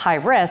you're at high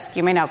risk,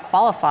 you may now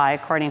qualify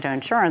according to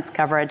insurance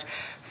coverage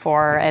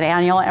for an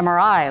annual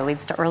MRI,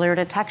 leads to earlier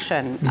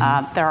detection.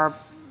 There are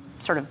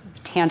sort of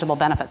tangible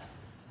benefits.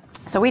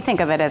 So we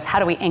think of it as how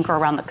do we anchor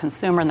around the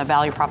consumer and the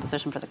value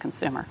proposition for the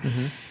consumer.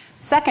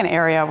 Second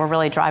area we're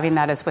really driving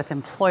that is with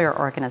employer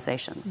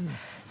organizations.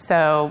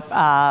 So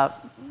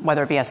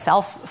whether it be a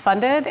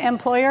self-funded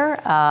employer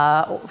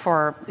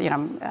for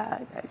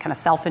kind of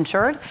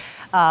self-insured,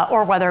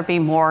 or whether it be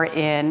more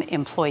in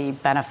employee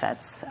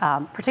benefits.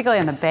 Particularly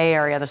in the Bay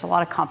Area, there's a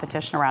lot of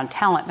competition around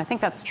talent, and I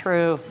think that's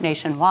true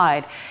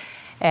nationwide.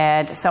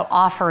 And so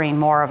offering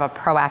more of a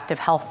proactive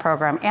health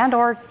program and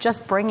or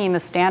just bringing the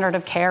standard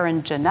of care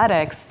in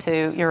genetics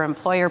to your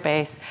employer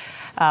base,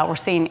 we're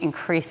seeing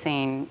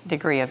increasing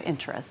degree of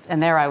interest.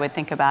 And there I would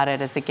think about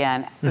it as,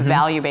 again,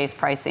 value-based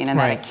pricing, and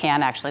that it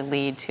can actually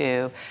lead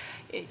to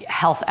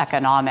health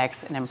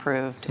economics and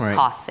improved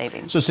cost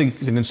savings. So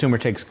the consumer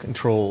takes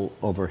control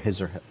over his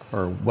or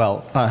her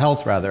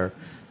health rather,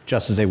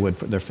 just as they would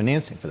for their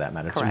financing, for that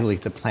matter.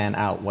 Correct. To plan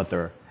out what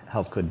their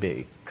health could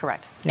be.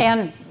 Correct. Yeah.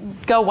 And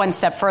go one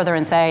step further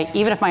and say,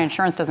 even if my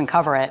insurance doesn't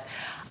cover it,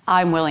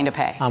 I'm willing to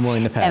pay. I'm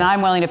willing to pay. And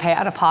I'm willing to pay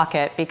out of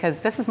pocket because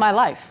this is my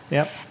life.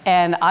 Yep.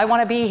 And I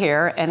want to be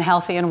here and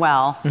healthy and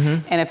well.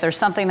 And if there's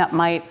something that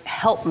might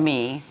help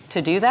me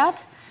to do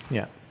that,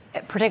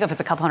 particularly if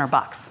it's a couple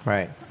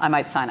 $100, I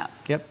might sign up.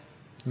 Yep,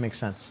 that makes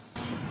sense.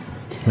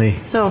 Lee.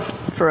 So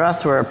for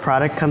us, we're a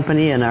product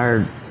company, and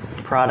our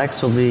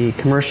products will be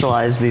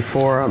commercialized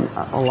before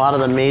a lot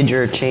of the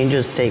major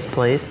changes take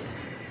place.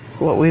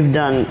 What we've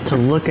done to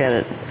look at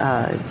it,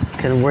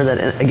 kind of where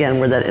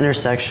that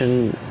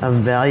intersection of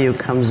value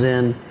comes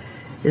in,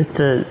 is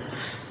to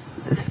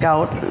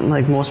scout,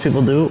 like most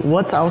people do,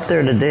 what's out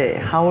there today.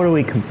 How do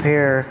we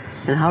compare,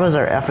 and how does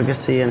our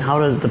efficacy and how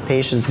do the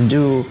patients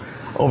do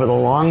over the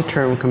long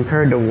term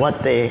compared to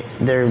what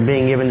they're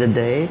being given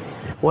today?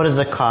 What is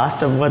the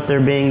cost of what they're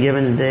being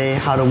given today?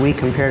 How do we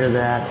compare to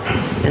that?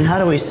 And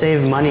how do we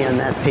save money on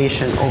that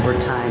patient over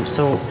time?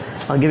 So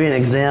I'll give you an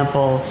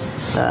example.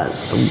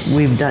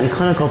 We've done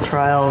clinical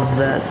trials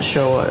that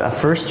show a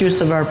first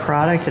use of our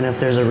product, and if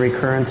there's a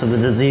recurrence of the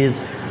disease,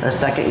 a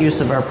second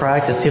use of our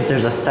product to see if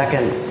there's a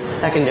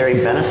secondary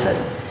benefit.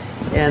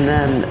 And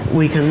then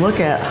we can look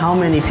at how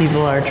many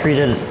people are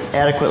treated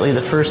adequately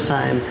the first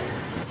time,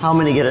 how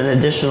many get an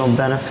additional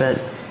benefit,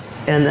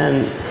 and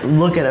then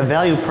look at a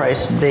value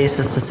price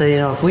basis to say,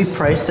 if we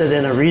price it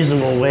in a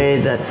reasonable way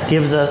that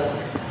gives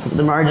us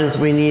the margins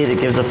we need, it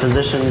gives the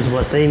physicians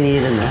what they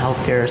need in the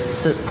healthcare,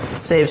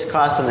 saves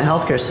costs in the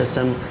healthcare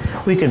system,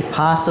 we could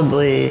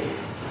possibly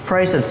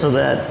price it so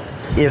that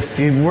if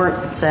you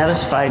weren't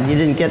satisfied, you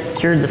didn't get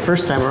cured the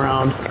first time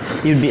around,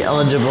 you'd be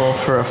eligible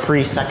for a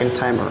free second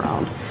time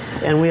around.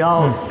 And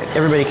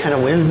everybody kind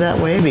of wins that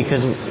way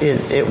because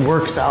it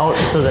works out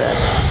so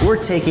that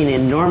we're taking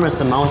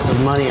enormous amounts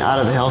of money out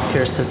of the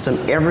healthcare system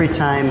every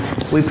time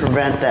we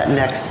prevent that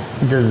next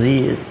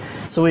disease.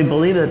 So we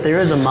believe that there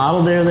is a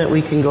model there that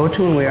we can go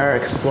to, and we are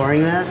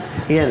exploring that.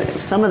 Again,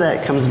 some of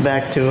that comes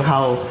back to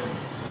how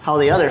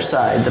the other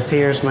side, the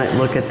payers, might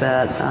look at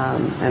that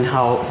and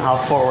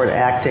how forward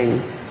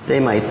acting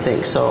they might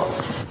think. So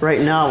right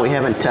now we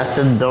haven't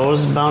tested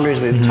those boundaries.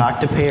 We've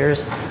talked to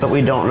payers, but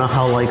we don't know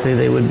how likely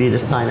they would be to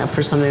sign up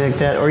for something like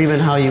that, or even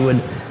how you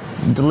would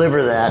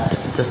deliver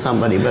that to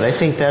somebody. But I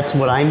think that's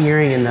what I'm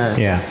hearing in the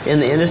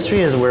industry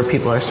is where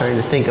people are starting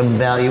to think of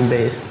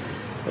value-based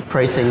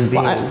pricing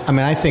being. Well,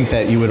 I think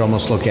that you would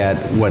almost look at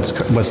what's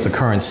the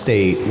current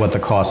state, what the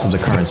cost of the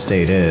current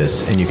state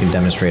is, and you can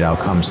demonstrate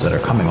outcomes that are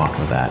coming off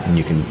of that, and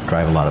you can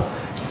drive a lot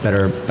of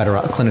better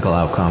clinical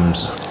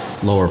outcomes,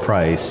 lower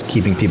price,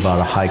 keeping people out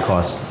of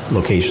high-cost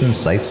locations,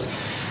 sites.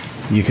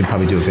 You can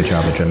probably do a good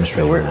job of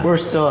demonstrating that. We're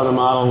still on a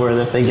model where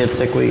if they get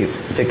sick, we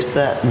fix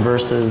that,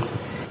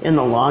 versus in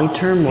the long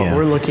term, what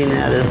we're looking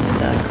at is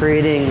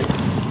creating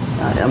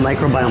a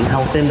microbiome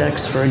health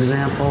index, for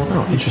example.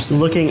 Oh, interesting.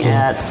 Looking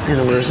at,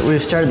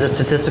 we've started the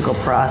statistical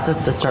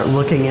process to start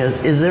looking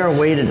at, is there a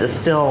way to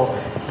distill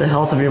the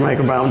health of your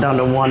microbiome down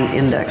to one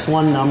index,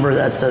 one number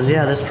that says,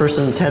 this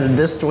person's headed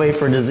this way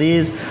for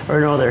disease,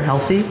 or no, they're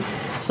healthy.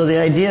 So the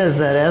idea is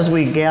that as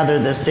we gather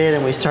this data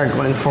and we start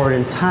going forward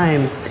in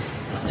time,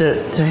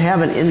 to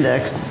have an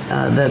index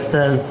that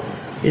says,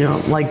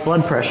 like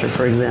blood pressure,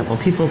 for example.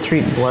 People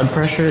treat blood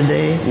pressure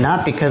today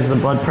not because the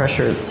blood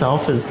pressure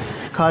itself is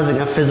causing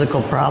a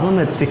physical problem.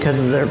 It's because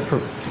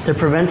they're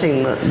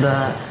preventing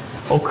the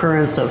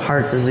occurrence of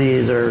heart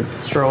disease or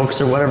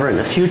strokes or whatever in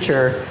the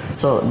future.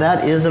 So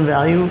that is a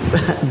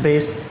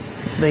value-based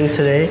thing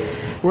today.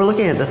 We're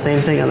looking at the same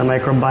thing on the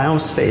microbiome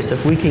space.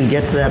 If we can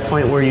get to that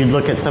point where you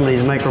look at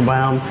somebody's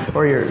microbiome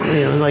or your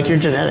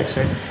genetics,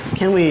 right?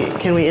 Can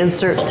we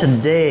insert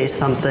today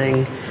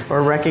something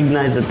or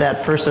recognize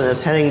that person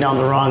is heading down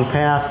the wrong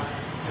path,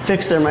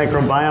 fix their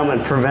microbiome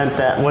and prevent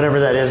that, whatever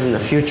that is in the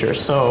future?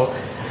 So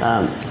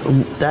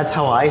that's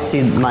how I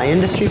see my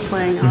industry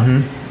playing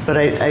out. But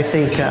I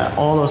think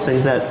all those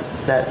things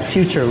that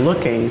future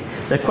looking,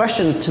 the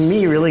question to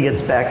me really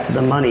gets back to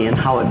the money and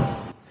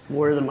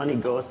where the money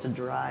goes to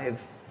drive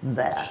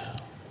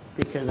that,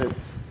 because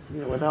it's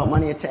without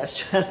money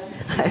attached to it.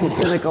 I'm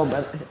cynical,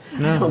 but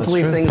I don't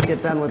believe things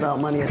get done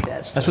without money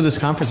attached. That's what this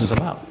conference is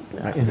about.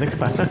 Right? You think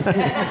about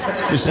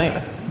it. Just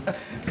saying.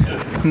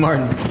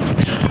 Martin.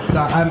 So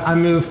I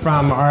moved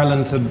from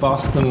Ireland to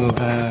Boston.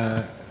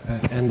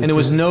 And it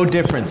was no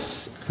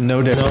difference.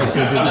 No difference.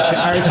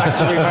 Irish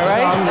accent.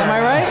 Am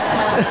I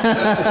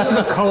right? It's a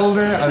little bit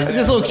colder.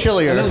 Just a little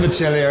chillier. A little bit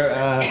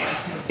chillier.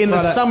 In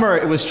the summer,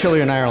 it was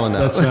chillier in Ireland,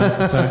 though.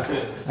 That's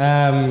right.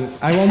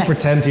 I won't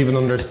pretend to even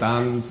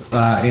understand.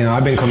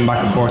 I've been coming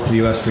back and forth to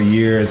the US for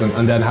years,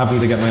 and then having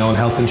to get my own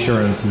health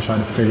insurance and trying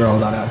to figure all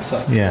that out. So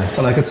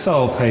it's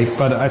so opaque.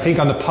 But I think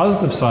on the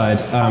positive side,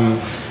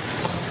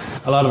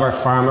 a lot of our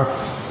pharma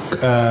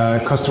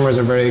customers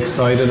are very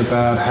excited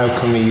about how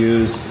can we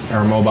use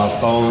our mobile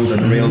phones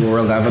and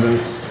real-world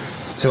evidence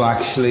to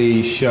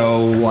actually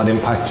show what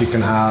impact you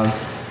can have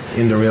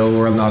in the real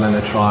world, not in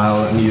a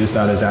trial, and use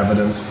that as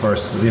evidence for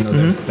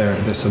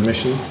their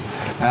submissions.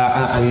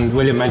 And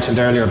William mentioned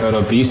earlier about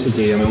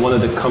obesity. One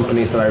of the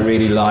companies that I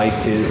really like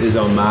is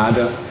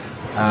Omada,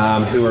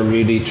 who are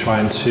really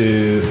trying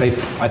to.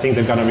 I think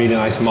they've got a really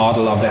nice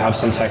model of. They have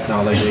some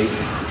technology,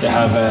 they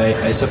have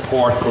a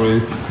support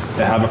group,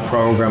 they have a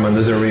program, and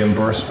there's a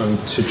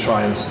reimbursement to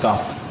try and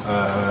stop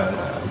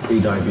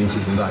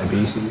pre-diabetes and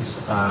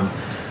diabetes.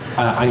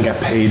 And get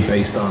paid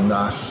based on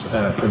that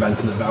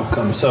preventative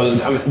outcome. So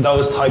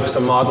those types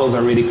of models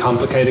are really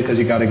complicated because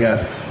you got to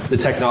get the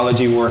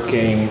technology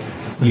working,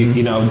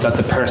 that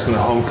the person at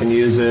home can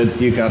use it.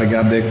 You got to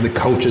get the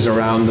coaches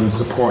around them, the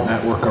support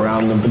network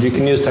around them. But you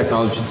can use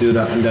technology to do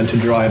that and then to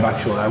drive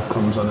actual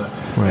outcomes on it,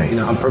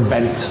 and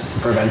prevent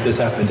this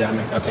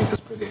epidemic. I think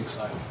that's pretty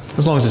exciting.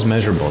 As long as it's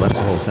measurable, that's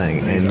the whole thing.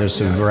 And there's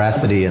some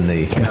veracity in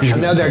the measurement.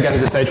 And now they're getting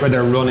to the stage where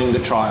they're running the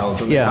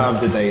trials and they have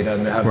the data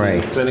and they have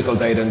the clinical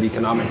data and the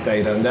economic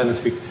data. And then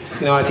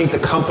I think the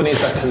companies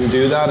that can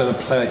do that and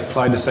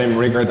apply the same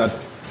rigor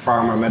that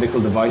pharma medical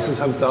devices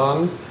have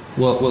done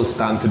will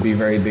stand to be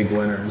very big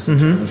winners in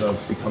terms of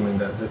becoming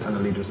the kind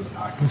of leaders of the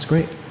pack. That's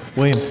great.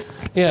 William,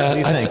 Yeah, what do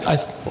you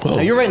think?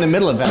 Now, you're right in the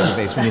middle of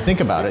value-based when you think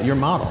about it, your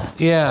model.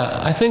 Yeah,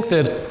 I think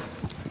that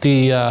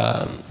the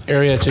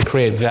area to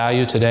create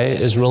value today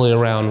is really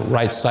around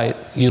right site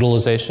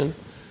utilization.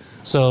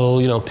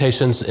 So,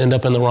 patients end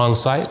up in the wrong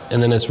site,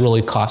 and then it's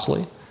really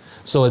costly.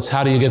 So it's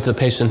how do you get the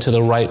patient to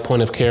the right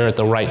point of care at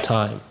the right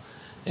time?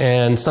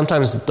 And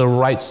sometimes the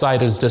right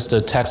site is just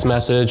a text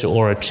message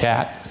or a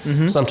chat.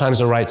 Mm-hmm. Sometimes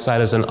the right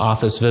site is an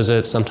office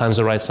visit. Sometimes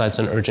the right site's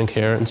an urgent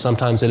care. And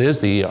sometimes it is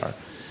the ER.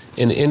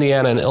 In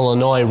Indiana and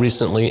Illinois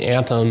recently,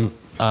 Anthem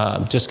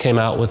just came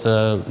out with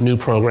a new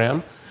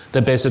program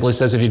that basically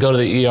says if you go to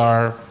the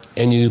ER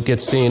and you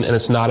get seen and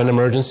it's not an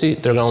emergency,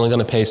 they're only going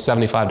to pay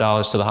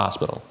 $75 to the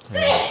hospital.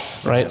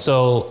 Right?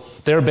 So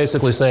they're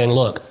basically saying,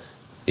 look,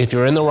 if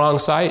you're in the wrong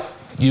site,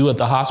 you at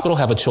the hospital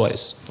have a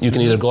choice. You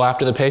can either go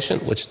after the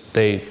patient, which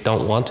they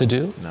don't want to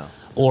do,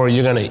 or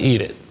you're going to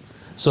eat it.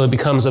 So it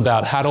becomes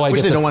about how do I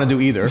Which they don't want to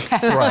do either.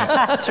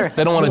 Right. Sure.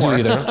 They don't want to do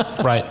either.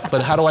 Right.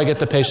 But how do I get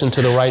the patient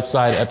to the right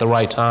side at the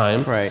right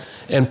time? Right.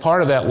 And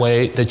part of that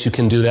way that you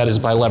can do that is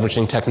by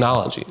leveraging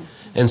technology.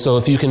 And so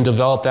if you can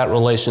develop that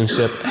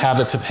relationship, have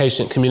the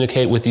patient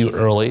communicate with you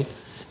early,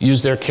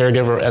 use their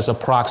caregiver as a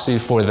proxy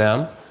for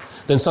them,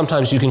 then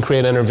sometimes you can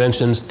create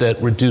interventions that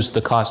reduce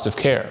the cost of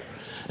care.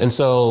 And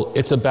so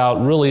it's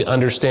about really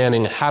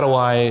understanding how do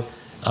I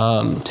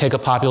take a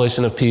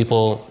population of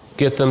people,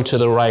 get them to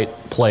the right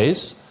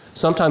place.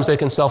 Sometimes they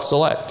can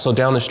self-select. So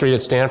down the street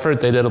at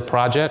Stanford, they did a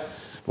project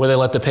where they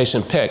let the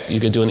patient pick. You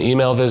could do an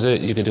email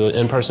visit, you could do an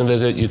in-person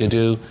visit,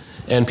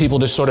 and people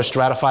just sort of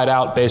stratified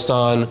out based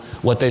on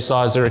what they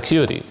saw as their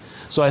acuity.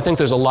 So I think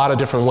there's a lot of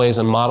different ways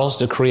and models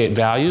to create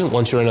value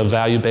once you're in a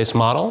value-based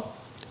model.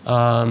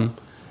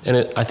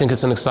 I think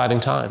it's an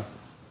exciting time.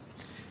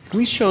 Can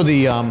we show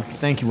the,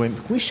 thank you, William.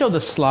 Can we show the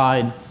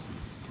slide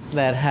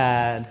that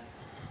had,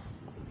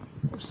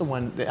 what's the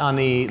one, on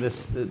the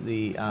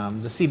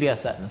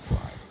CVS Aetna slide?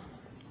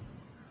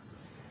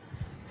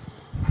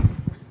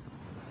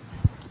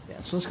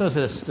 Yeah, so let's go to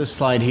this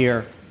slide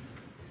here.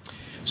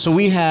 So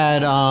we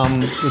had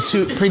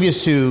the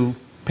previous two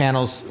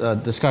panels,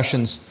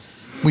 discussions.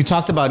 We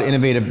talked about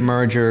innovative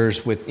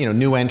mergers with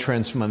new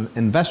entrants from an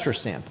investor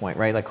standpoint,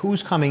 right? Like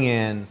who's coming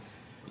in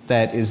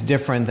that is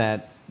different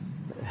that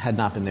had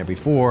not been there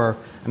before.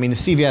 I mean, the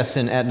CVS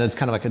and Aetna is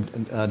kind of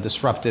like a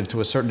disruptive to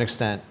a certain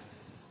extent.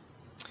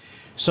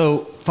 So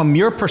from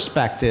your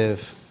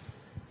perspective,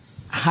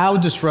 how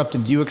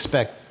disruptive do you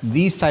expect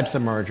these types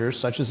of mergers,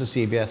 such as the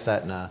CVS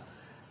Aetna,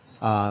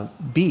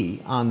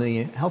 be on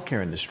the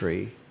healthcare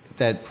industry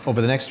that over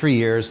the next 3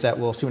 years that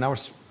we'll see when I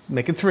was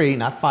making 3,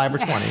 not 5 or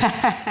 20,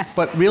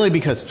 but really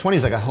because 20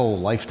 is like a whole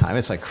lifetime.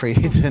 It's like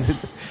crazy.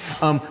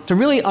 To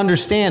really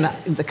understand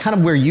the kind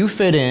of where you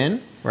fit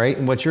in, right,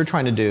 and what you're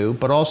trying to do,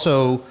 but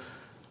also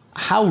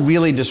how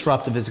really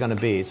disruptive it's going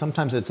to be.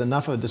 Sometimes it's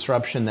enough of a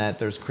disruption that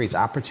creates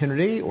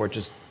opportunity, or it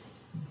just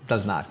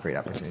does not create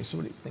opportunity. So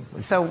what do you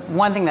think? So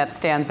one thing that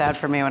stands out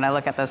for me when I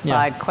look at this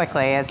slide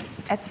quickly is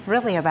it's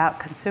really about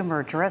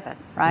consumer driven,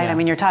 right? Yeah. I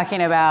mean, you're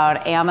talking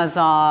about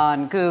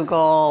Amazon,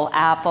 Google,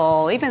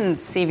 Apple, even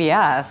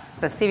CVS,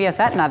 the CVS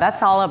Aetna,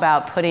 that's all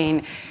about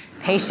putting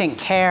patient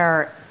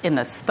care in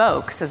the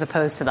spokes as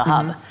opposed to the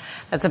hub.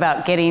 That's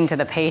about getting to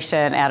the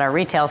patient at a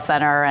retail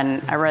center.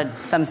 And I read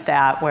some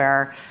stat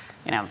where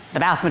the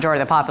vast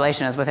majority of the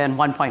population is within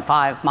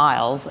 1.5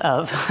 miles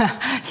of,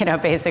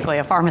 basically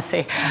a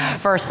pharmacy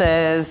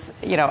versus,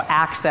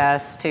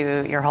 access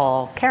to your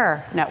whole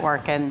care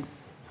network and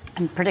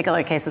in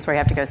particular cases where you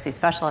have to go see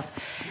specialists.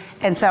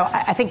 And so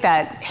I think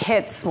that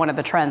hits one of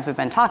the trends we've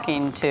been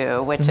talking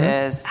to, which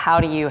is how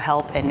do you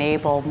help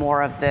enable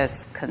more of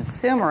this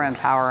consumer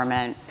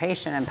empowerment,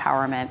 patient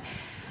empowerment,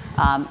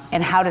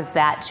 and how does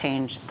that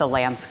change the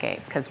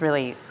landscape? Because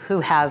really,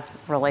 who has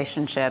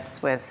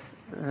relationships with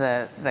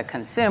the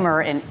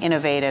consumer in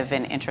innovative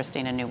and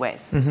interesting and new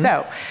ways?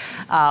 So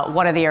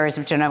one of the areas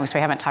of genomics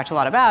we haven't talked a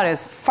lot about is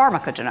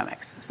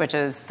pharmacogenomics, which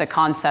is the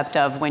concept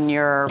of when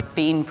you're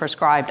being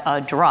prescribed a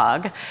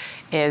drug,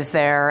 is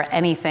there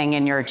anything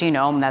in your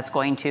genome that's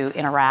going to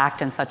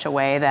interact in such a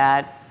way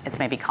that it's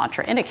maybe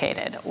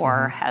contraindicated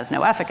or has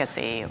no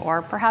efficacy,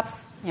 or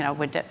perhaps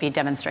would be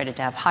demonstrated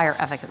to have higher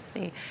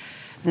efficacy?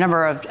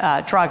 Number of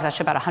drugs,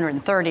 actually about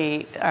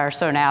 130 or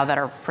so now, that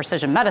are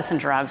precision medicine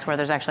drugs, where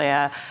there's actually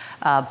a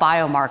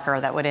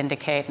biomarker that would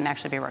indicate and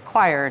actually be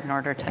required in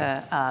order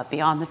to be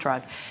on the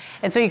drug.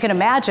 And so you can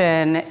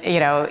imagine,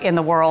 in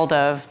the world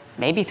of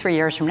maybe 3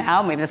 years from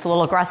now, maybe that's a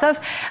little aggressive,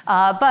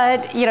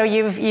 but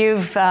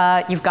you've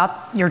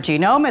got your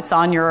genome, it's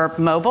on your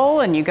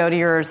mobile, and you go to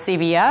your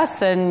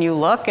CVS and you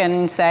look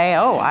and say,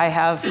 oh, I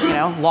have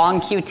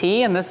long QT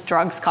and this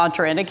drug's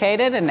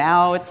contraindicated and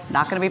now it's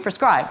not going to be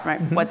prescribed,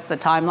 right? What's the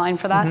timeline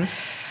for that?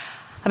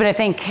 I mean, I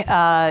think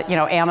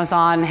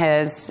Amazon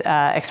has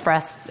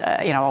expressed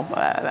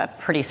a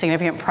pretty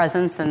significant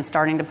presence in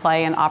starting to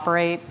play and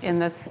operate in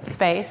this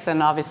space,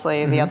 and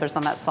obviously the others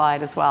on that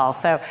slide as well.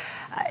 So,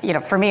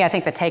 for me, I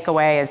think the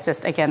takeaway is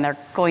just, again, there are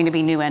going to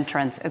be new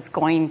entrants. It's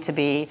going to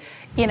be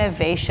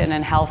innovation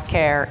in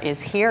healthcare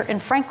is here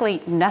and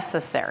frankly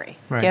necessary,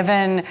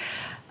 given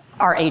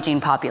our aging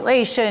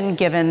population,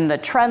 given the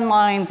trend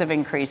lines of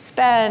increased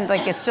spend,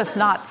 like it's just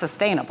not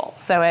sustainable.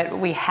 So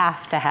we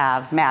have to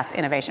have mass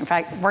innovation. In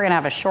fact, we're gonna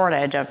have a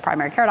shortage of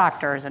primary care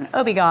doctors and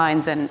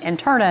OB-GYNs and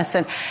internists.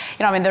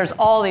 And, there's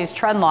all these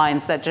trend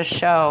lines that just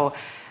show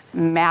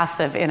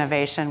massive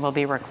innovation will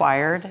be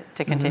required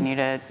to continue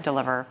to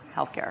deliver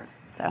healthcare.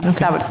 So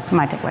that would be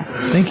my takeaway.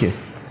 Thank you.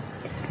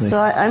 So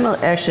I'm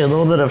actually a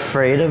little bit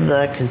afraid of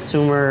the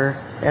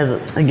consumer, as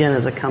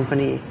a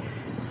company,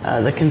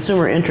 the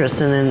consumer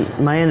interest. And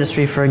in my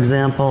industry, for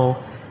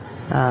example,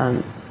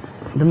 the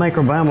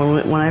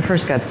microbiome, when I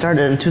first got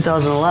started in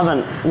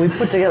 2011, we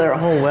put together a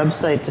whole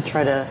website to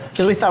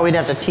because we thought we'd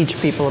have to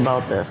teach people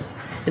about this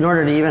in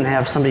order to even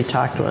have somebody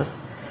talk to us.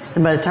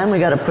 And by the time we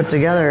got it put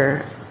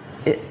together,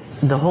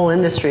 the whole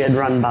industry had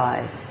run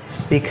by,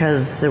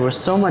 because there was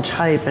so much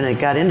hype, and it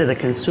got into the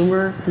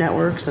consumer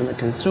networks and the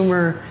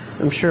consumer.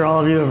 I'm sure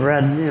all of you have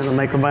read, the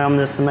microbiome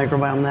this, the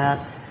microbiome that,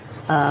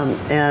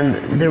 and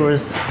there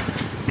was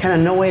kind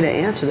of no way to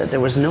answer that. There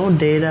was no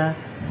data,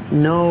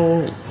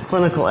 no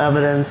clinical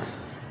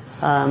evidence,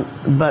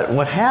 but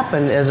what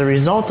happened as a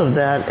result of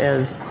that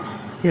is,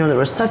 there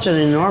was such an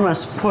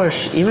enormous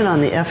push, even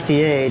on the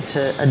FDA,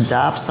 to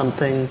adopt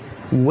something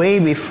way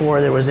before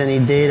there was any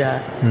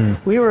data.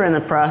 We were in the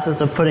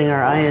process of putting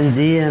our IND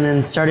in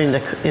and starting to,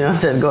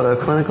 to go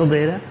to clinical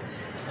data.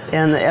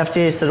 And the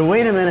FDA said,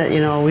 wait a minute,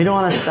 we don't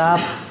want to stop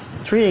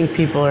treating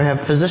people or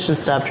have physicians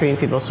stop treating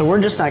people, so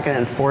we're just not going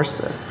to enforce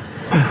this,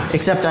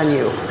 except on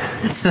you.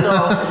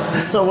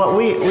 So what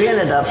we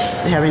ended up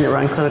having to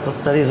run clinical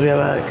studies. We have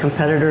a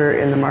competitor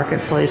in the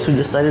marketplace who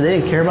decided they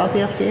didn't care about the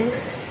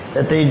FDA,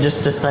 that they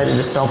just decided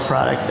to sell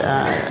product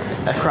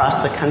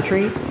across the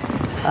country.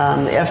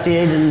 The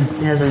FDA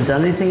hasn't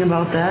done anything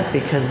about that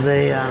because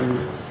they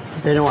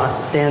don't want to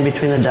stand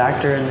between the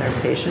doctor and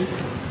their patient.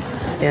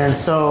 And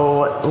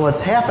so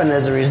what's happened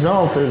as a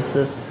result is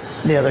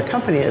the other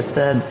company has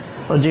said,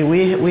 well, gee,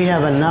 we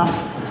have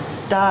enough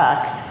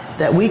stock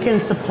that we can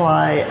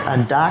supply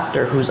a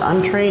doctor who's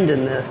untrained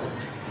in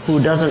this,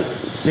 who doesn't,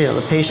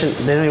 the patient,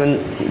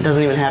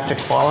 doesn't even have to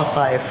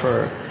qualify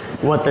for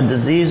what the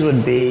disease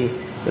would be,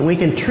 and we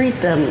can treat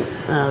them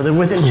they're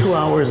within 2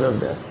 hours of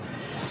this.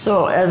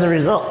 So as a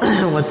result,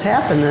 what's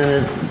happened then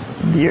is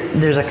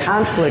there's a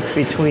conflict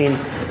between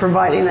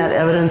providing that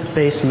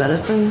evidence-based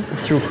medicine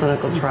through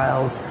clinical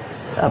trials.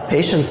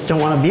 Patients don't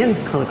want to be in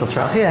clinical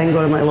trial. Hey, I can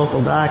go to my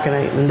local doc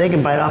and they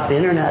can buy it off the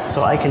internet,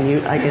 so I can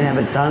have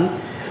it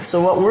done. So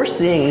what we're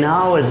seeing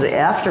now is the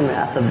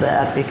aftermath of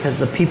that, because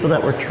the people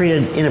that were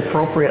treated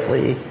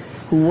inappropriately,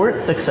 who weren't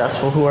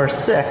successful, who are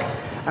sick,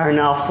 are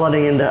now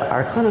flooding into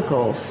our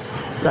clinical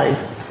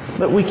sites,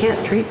 but we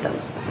can't treat them.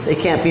 They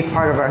can't be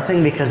part of our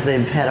thing because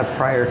they've had a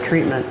prior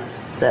treatment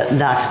that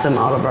knocks them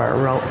out of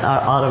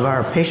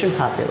our patient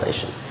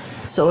population.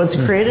 So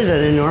it's created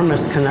an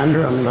enormous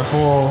conundrum, the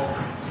whole,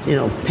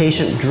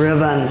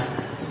 patient-driven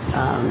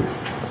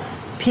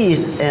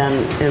piece,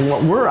 and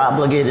what we're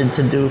obligated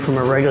to do from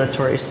a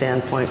regulatory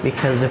standpoint,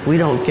 because if we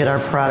don't get our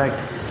product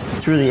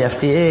through the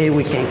FDA,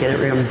 we can't get it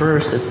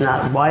reimbursed. It's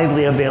not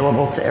widely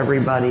available to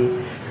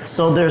everybody.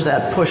 So there's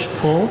that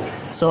push-pull.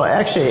 So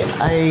actually,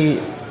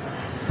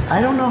 I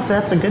don't know if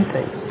that's a good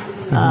thing.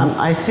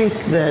 I think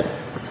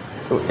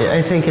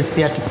it's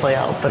yet to play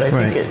out, but I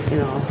think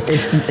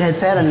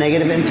it's had a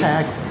negative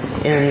impact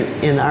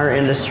in our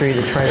industry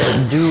to try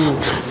to do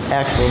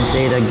actual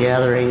data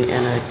gathering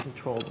in a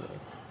controlled way.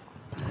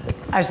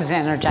 I was just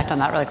going to interject on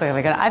that really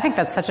quickly. I think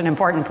that's such an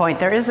important point.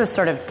 There is this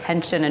sort of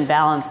tension and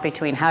balance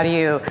between how do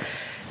you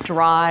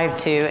drive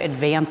to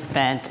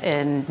advancement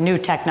in new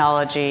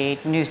technology,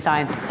 new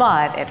science,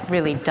 but it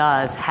really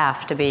does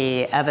have to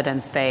be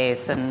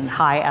evidence-based and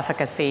high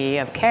efficacy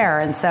of care.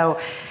 And so,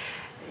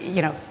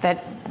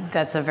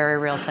 that's a very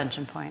real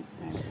tension point.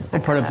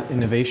 Well, part of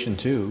innovation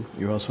too,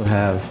 you also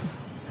have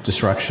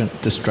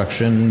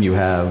destruction, you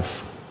have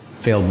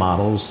failed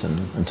models, and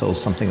until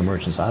something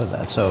emerges out of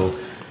that. So,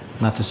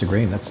 not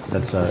disagreeing.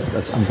 That's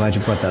I'm glad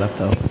you brought that up,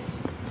 though.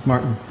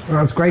 Martin?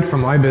 Well, it's great for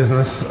my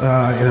business. It's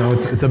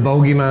a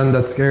bogeyman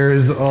that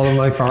scares all of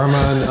my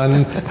pharma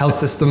and health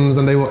systems.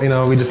 And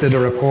we just did a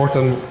report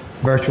on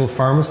virtual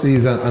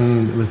pharmacies,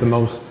 and it was the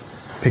most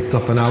picked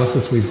up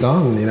analysis we've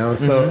done.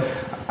 So,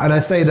 and I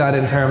say that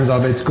in terms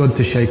of it's good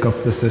to shake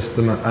up the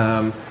system.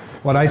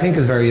 What I think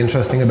is very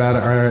interesting about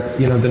it are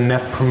the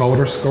net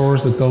promoter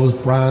scores that those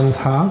brands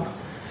have.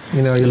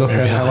 You look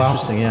at how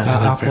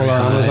Apple or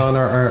Amazon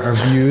are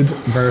viewed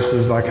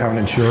versus like how an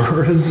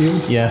insurer is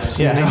viewed. Yes,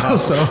 yeah.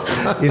 So,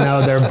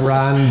 their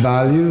brand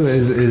value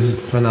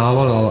is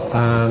phenomenal,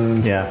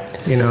 and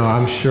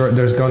I'm sure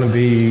there's going to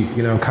be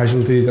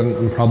casualties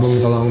and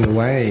problems along the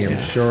way.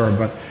 I'm sure,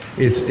 but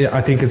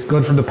I think it's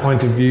good from the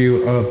point of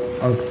view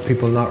of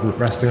people not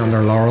resting on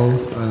their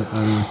laurels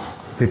and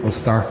people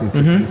starting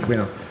to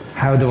think,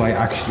 how do I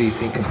actually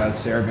think about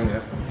serving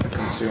a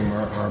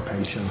consumer or a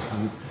patient,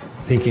 and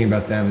thinking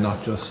about them,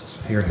 not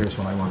just here's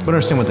what I want. But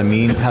understand what they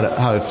mean,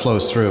 how it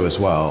flows through as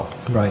well,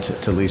 right?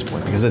 To Lee's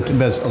point, because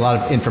there's a lot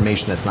of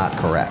information that's not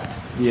correct.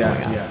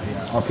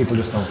 Yeah. Or people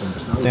just don't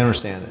understand. They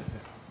understand it.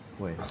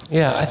 Wait.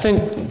 Yeah, I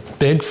think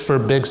big for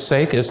big's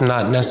sake is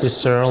not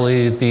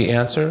necessarily the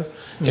answer.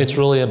 It's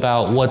really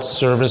about what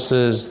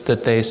services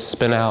that they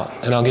spin out.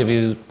 And I'll give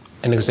you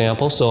an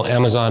example. So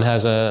Amazon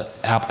has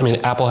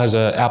Apple has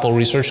a Apple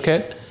Research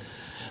Kit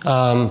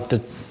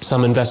that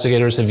some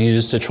investigators have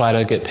used to try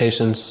to get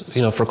patients,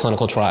 for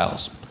clinical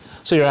trials.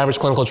 So your average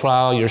clinical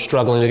trial, you're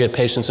struggling to get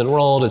patients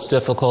enrolled, it's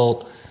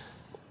difficult.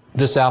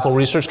 This Apple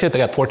Research Kit, they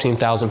got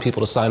 14,000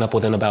 people to sign up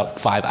within about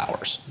 5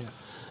 hours. Yeah.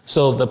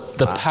 So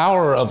the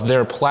power of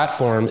their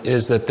platform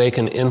is that they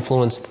can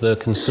influence the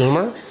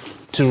consumer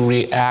to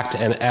react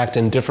and act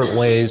in different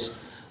ways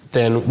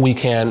than we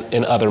can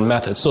in other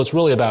methods. So it's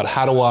really about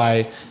how do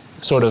I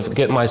sort of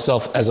get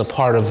myself as a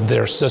part of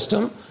their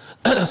system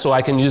so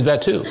I can use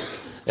that too.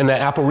 And the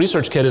Apple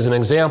Research Kit is an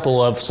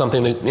example of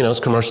something that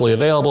is commercially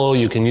available.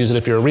 You can use it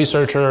if you're a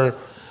researcher.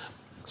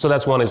 So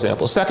that's one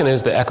example. Second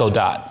is the Echo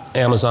Dot,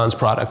 Amazon's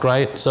product,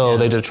 right? So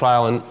they did a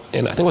trial in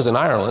I think it was in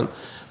Ireland,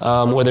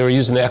 where they were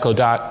using the Echo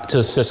Dot to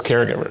assist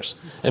caregivers.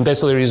 And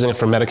basically they were using it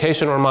for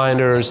medication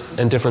reminders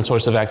and different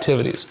sorts of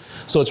activities.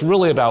 So it's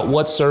really about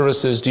what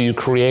services do you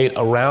create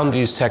around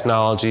these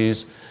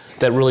technologies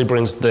that really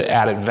brings the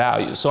added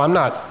value. So I'm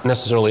not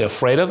necessarily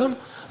afraid of them.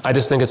 I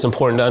just think it's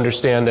important to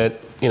understand that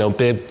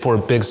big for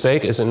big's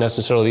sake isn't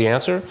necessarily the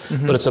answer,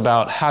 but it's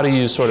about how do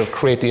you sort of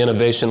create the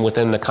innovation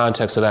within the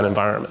context of that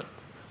environment.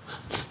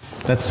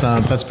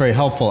 That's very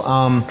helpful.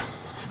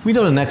 We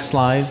go to the next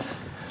slide.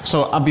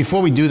 So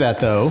before we do that,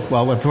 though,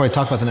 before I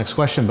talk about the next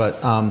question,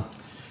 but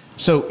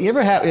so you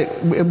ever have?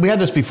 We had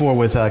this before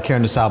with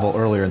Karen DeSalvo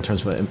earlier in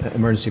terms of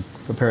emergency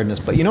preparedness.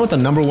 But you know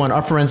what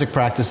our forensic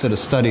practice did a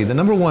study. The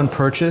number one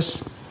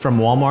purchase from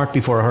Walmart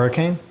before a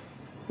hurricane,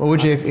 what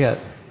would you get?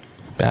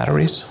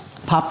 Batteries?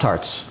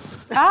 Pop-Tarts.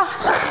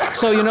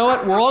 So you know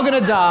what? We're all going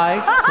to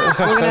die.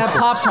 We're going to have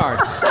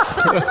Pop-Tarts.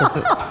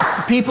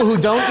 People who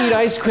don't eat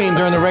ice cream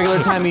during the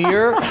regular time of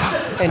year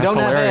and don't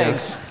have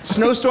eggs.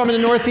 Snowstorm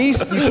in the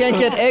Northeast, you can't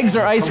get eggs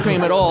or ice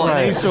cream at all in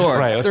any store.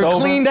 Right. They're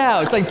cleaned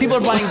out. It's like people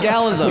are buying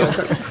gallons of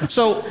it.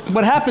 So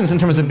what happens in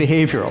terms of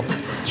behavioral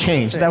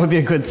change? That would be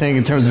a good thing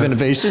in terms of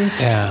innovation.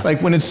 Yeah.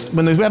 Like when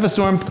we have a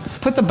storm,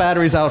 put the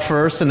batteries out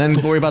first and then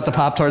worry about the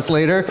Pop-Tarts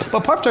later.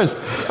 But Pop-Tarts,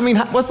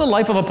 what's the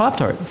life of a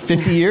Pop-Tart?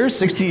 50 years?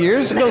 60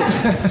 years?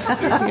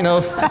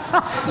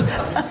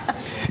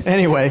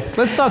 Anyway,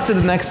 let's talk to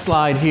the next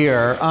slide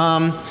here.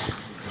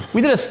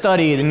 We did a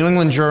study in the New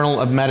England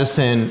Journal of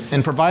Medicine,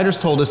 and providers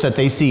told us that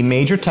they see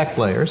major tech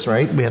players,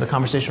 right? We had a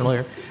conversation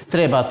earlier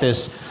today about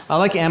this,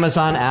 like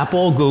Amazon,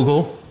 Apple,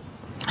 Google,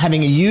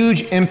 having a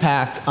huge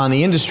impact on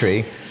the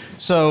industry.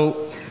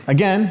 So,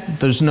 again,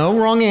 there's no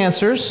wrong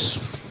answers.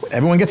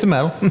 Everyone gets a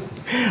medal.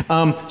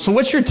 So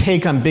what's your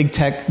take on big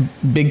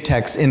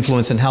tech's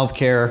influence in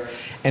healthcare,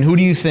 and who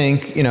do you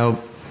think,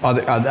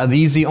 are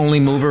these the only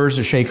movers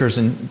or shakers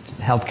in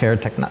healthcare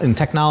in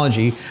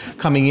technology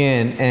coming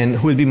in, and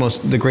who would be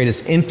the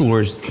greatest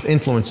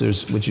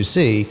influencers would you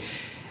see?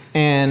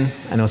 And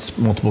I know it's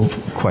a multiple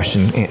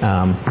question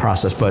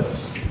process, but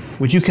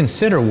would you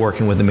consider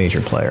working with a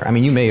major player?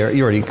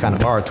 You already kind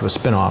of are to a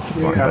spin-off.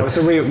 Yeah,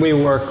 so we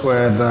work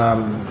with,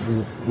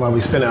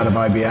 we spin out of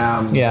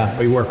IBM. Yeah.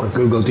 We work with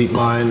Google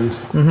DeepMind.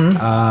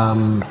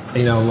 I'm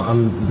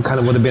kind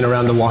of would have been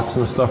around the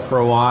Watson stuff for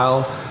a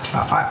while.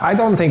 I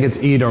don't think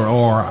it's either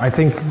or. I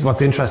think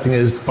what's interesting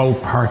is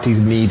both parties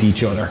need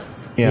each other.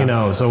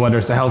 Yeah. So whether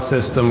it's the health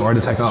system or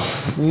the technology,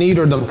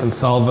 neither of them can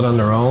solve it on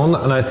their own.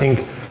 And I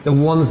think the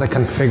ones that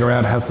can figure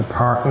out how to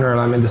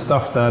partner, the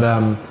stuff that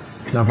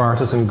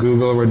Novartis and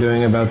Google were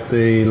doing about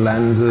the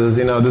lenses,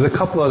 there's a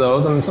couple of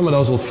those, and some of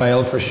those will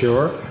fail for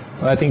sure.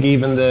 But I think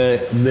even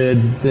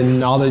the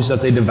knowledge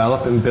that they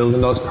develop in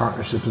building those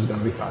partnerships is going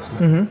to be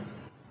fascinating.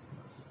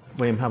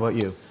 William, how about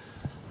you?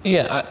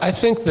 Yeah, I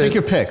think that... Take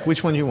your pick.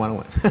 Which one do you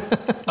want to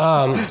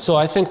win? So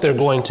I think they're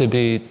going to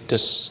be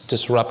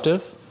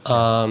disruptive.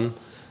 And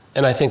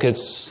I think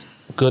it's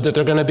good that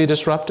they're going to be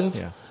disruptive.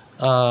 Yeah.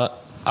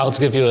 I'll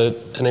give you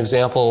an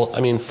example.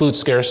 Food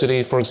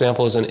scarcity, for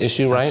example, is an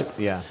issue, right?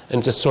 Yeah.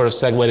 And just sort of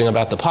segueing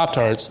about the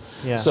Pop-Tarts.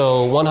 Yeah.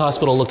 So one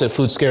hospital looked at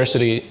food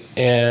scarcity,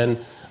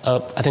 and I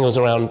think it was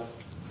around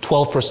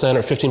 12%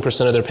 or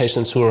 15% of their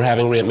patients who were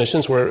having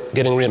readmissions were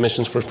getting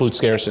readmissions for food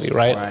scarcity,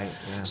 right? Right.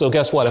 Yeah. So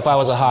guess what? If I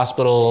was a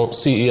hospital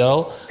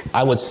CEO,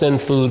 I would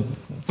send food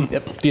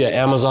via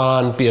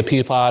Amazon, via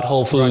Peapod,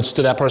 Whole Foods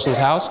to that person's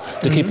house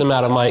to keep them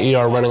out of my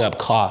ER running up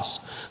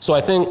costs. So I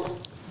think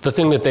the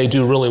thing that they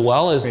do really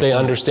well is they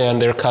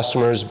understand their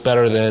customers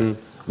better than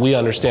we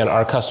understand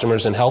our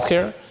customers in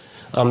healthcare.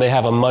 They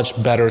have a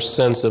much better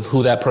sense of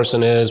who that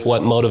person is,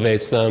 what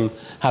motivates them,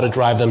 how to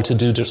drive them to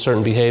do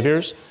certain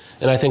behaviors.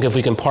 And I think if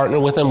we can partner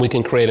with them, we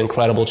can create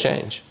incredible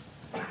change.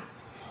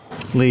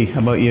 Lee, how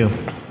about you?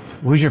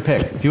 Who's your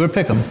pick? If you would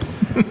pick them.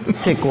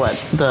 Pick what?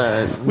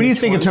 What do you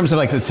think in terms of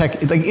the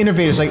tech,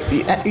 innovators,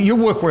 you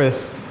work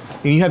with,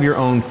 you have your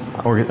own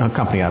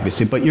company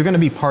obviously, but you're going to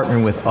be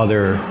partnering with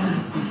other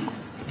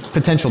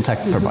potential tech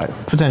providers,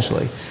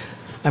 potentially.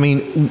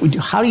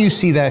 How do you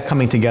see that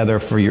coming together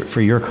for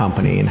your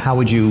company, and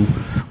what do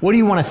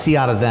you want to see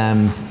out of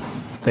them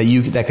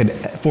that could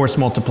force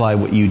multiply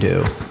what you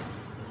do?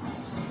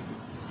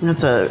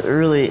 That's a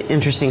really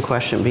interesting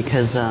question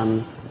because,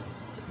 I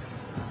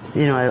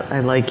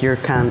like your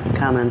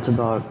comment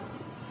about,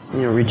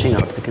 reaching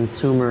out to the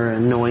consumer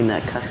and knowing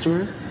that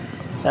customer.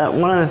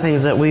 One of the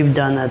things that we've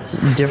done that's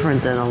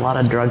different than a lot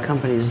of drug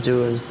companies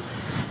do is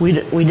we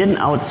didn't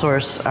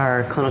outsource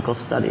our clinical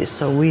studies.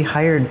 So we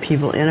hired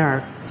people in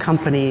our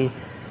company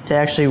to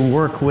actually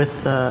work with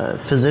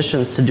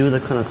physicians to do the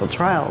clinical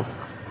trials.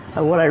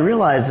 What I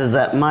realized is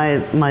that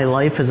my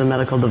life as a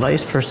medical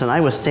device person,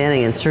 I was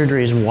standing in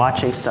surgeries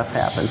watching stuff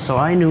happen. So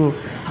I knew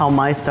how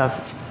my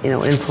stuff,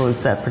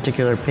 influenced that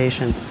particular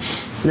patient.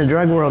 In the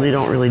drug world, you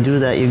don't really do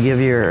that. You give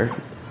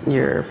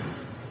your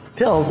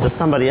pills to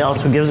somebody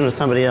else who gives them to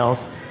somebody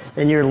else,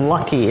 and you're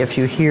lucky if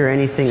you hear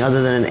anything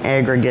other than an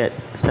aggregate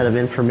set of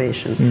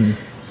information.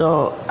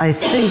 So I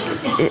think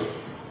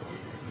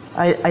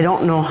I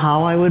don't know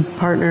how I would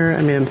partner.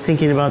 I mean, I'm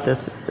thinking about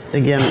this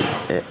again.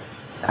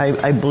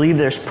 I believe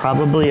there's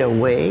probably a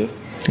way.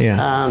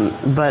 Yeah.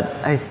 But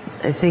I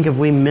think if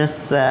we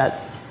miss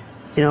that,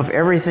 if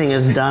everything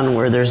is done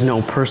where there's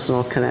no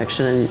personal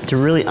connection, and to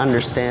really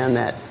understand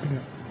that,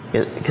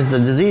 because the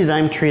disease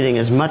I'm treating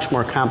is much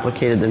more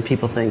complicated than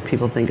people think.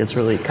 People think it's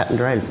really cut and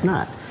dried. It's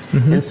not.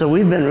 And so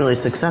we've been really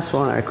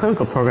successful in our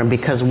clinical program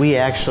because we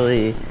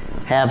actually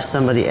have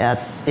somebody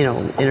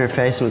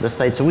interfacing with the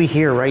site. So we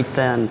hear right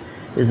then,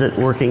 is it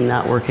working,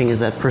 not working? Is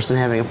that person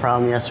having a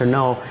problem, yes or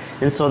no?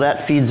 And so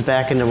that feeds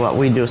back into what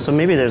we do. So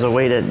maybe there's a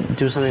way to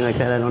do something like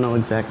that. I don't know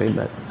exactly,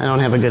 but I don't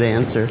have a good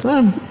answer.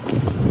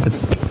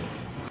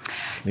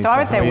 So I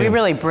would say we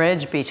really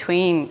bridge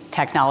between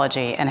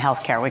technology and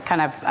healthcare. We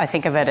I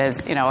think of it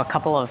as, a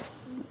couple of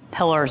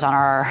pillars on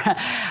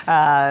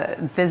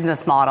our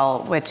business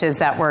model, which is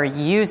that we're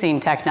using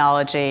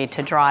technology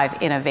to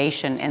drive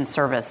innovation in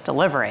service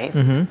delivery,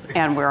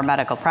 and we're a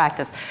medical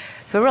practice.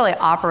 So we really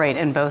operate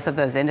in both of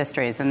those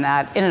industries, and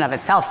that in and of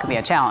itself can be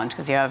a challenge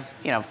because you have,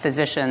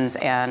 physicians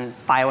and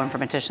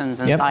bioinformaticians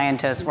and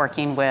scientists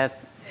working with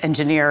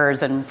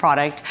engineers and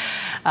product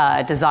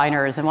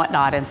designers and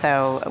whatnot, and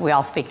so we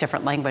all speak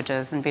different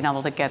languages, and being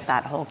able to get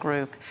that whole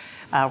group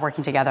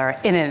working together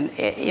in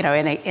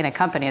a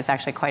company is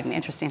actually quite an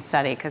interesting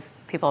study because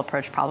people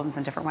approach problems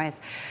in different ways.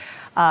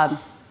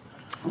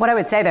 What I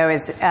would say, though,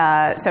 is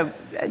so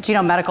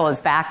Genome Medical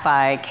is backed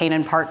by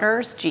Canaan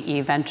Partners,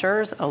 GE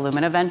Ventures,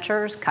 Illumina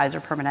Ventures, Kaiser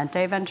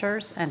Permanente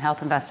Ventures, and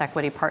Health Invest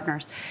Equity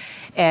Partners.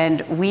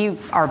 And we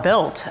are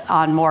built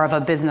on more of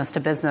a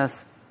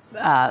business-to-business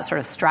sort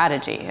of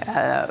strategy,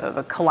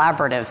 a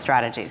collaborative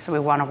strategy. So we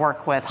want to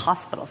work with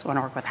hospitals, we want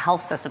to work with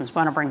health systems, we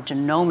want to bring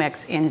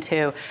genomics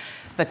into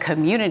the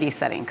community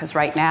setting, because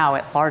right now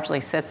it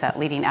largely sits at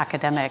leading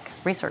academic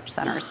research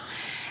centers.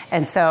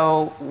 And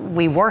so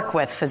we work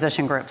with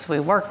physician groups, we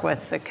work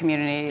with the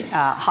community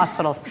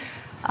hospitals,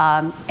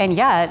 and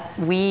yet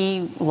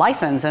we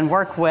license and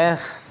work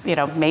with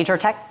major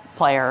tech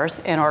players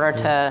in order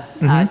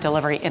to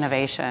deliver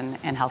innovation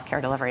in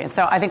healthcare delivery. And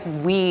so I think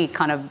we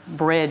kind of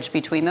bridge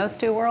between those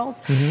two worlds.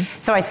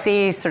 So I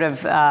see sort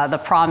of the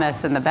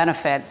promise and the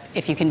benefit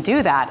if you can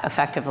do that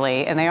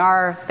effectively. And they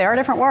are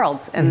different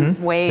worlds, and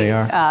the way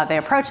they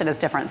approach it is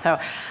different. So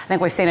I think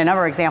we've seen a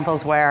number of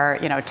examples where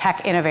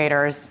tech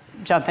innovators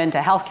jump into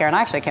healthcare, and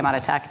I actually came out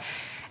of tech.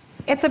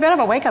 It's a bit of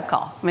a wake-up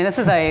call. I mean, this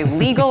is a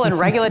legal and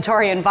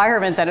regulatory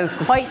environment that is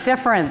quite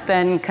different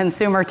than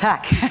consumer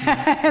tech.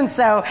 And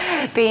so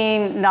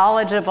being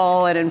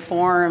knowledgeable and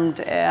informed,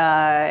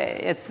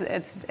 it's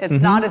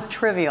not as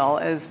trivial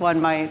as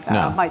one might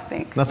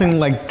think. Nothing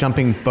like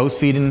jumping both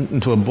feet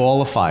into a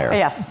ball of fire.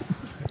 Yes.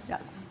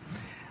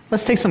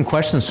 Let's take some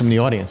questions from the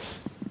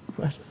audience.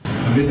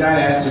 Vidyan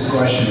asked this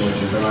question,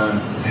 which is around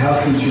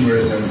health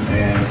consumerism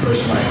and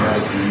personalized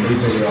medicine. And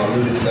Lisa, you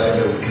alluded to that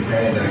a bit with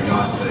companion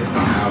diagnostics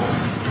and how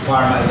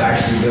pharma is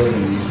actually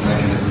building these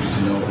mechanisms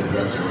to know the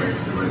drugs are right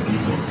for the right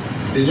people.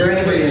 Is there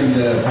anybody in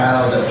the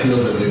panel that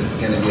feels that there's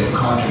going to be a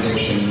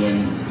contradiction when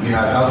you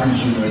have health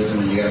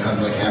consumerism and you got a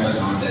company like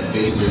Amazon that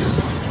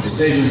bases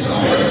decisions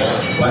on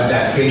what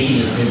that patient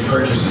has been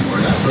purchasing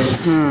or that person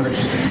has been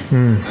purchasing?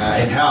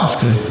 In health,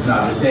 it's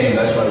not the same.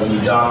 That's why when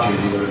you doctors,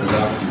 you go to the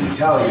doctor, they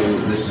tell you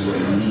this is what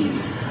you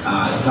need.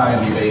 It's not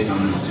going to be based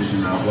on the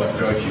decision of what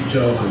drugs you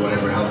took or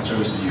whatever health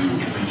services you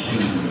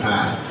consumed in the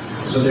past.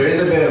 So there is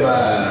a bit of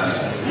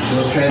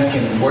those trends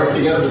can work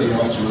together, but they can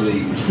also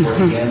really work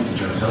against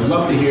each other. So I'd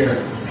love to hear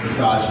your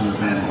thoughts from the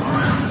panel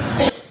around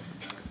that.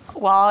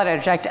 Well, I'd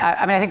interject.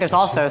 I mean, I think there's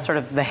also sort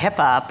of the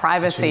HIPAA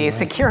privacy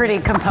security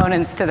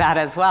components to that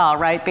as well,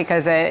 right?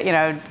 Because,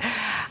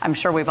 I'm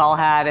sure we've all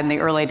had in the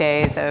early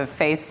days of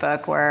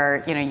Facebook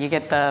where, you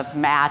get the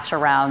match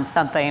around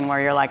something where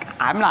you're like,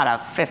 I'm not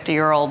a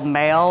 50-year-old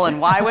male, and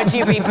why would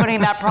you be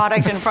putting that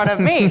product in front of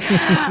me?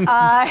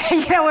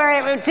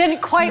 Where it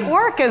didn't quite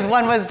work as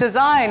one was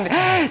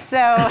designed.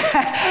 So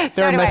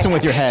they're messing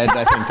with your head,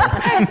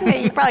 I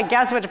think. You probably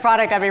guess which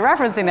product I'd be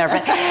referencing there.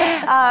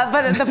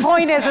 But the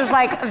point is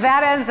like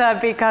that ends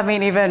up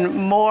becoming even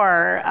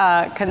more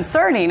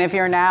concerning if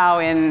you're now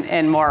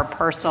in more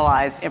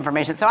personalized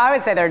information. So I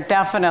would say there are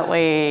definitely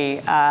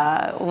definitely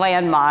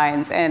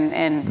landmines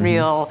and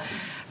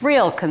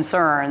real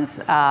concerns,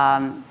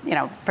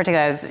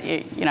 particularly as,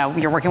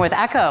 you're working with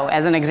Echo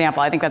as an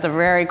example. I think that's a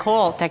very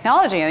cool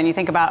technology. And then you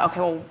think about, okay,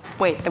 well,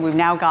 wait, we've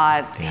now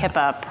got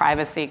HIPAA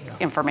privacy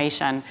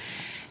information,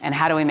 and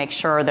how do we make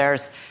sure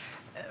there's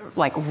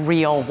like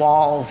real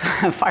walls,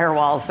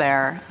 firewalls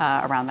there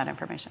around that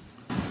information?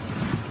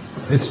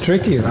 It's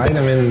tricky, right?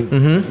 I mean,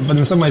 but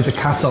in some ways the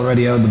cat's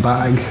already out of the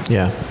bag.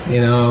 Yeah.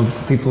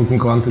 People can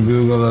go onto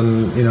Google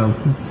and,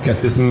 get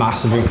this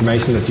massive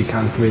information that you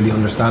can't really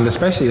understand,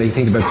 especially when you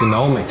think about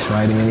genomics,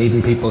 right? I mean,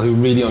 even people who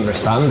really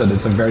understand it,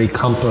 it's a very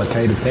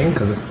complicated thing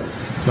because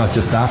it's not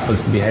just that, but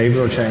it's the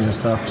behavioral change and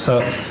stuff. So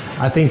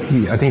I think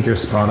you're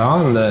spot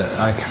on that,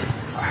 like,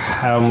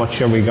 how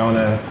much are we going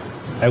to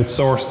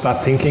outsource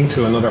that thinking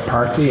to another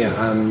party,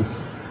 and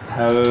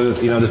how,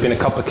 there's been a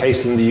couple of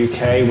cases in the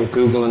UK with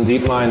Google and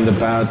DeepMind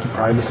about the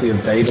privacy of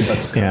data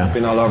that's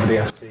been all over the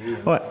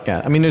FT. Well,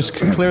 yeah, I mean, there's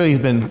clearly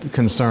been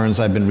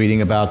concerns I've been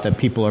reading about that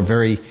people are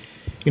very,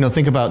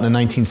 think about in the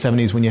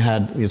 1970s when you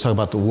talk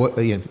about the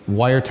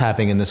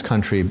wiretapping in this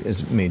country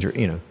is major,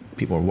 the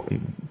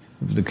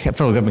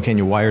federal government can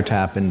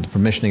wiretap and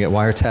permission to get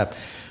wiretap.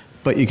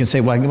 But you can say,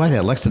 well, I can buy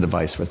that Alexa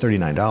device for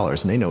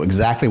 $39 and they know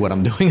exactly what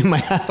I'm doing in my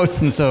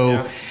house. And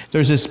so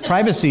there's this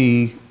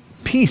privacy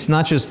piece,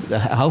 not just the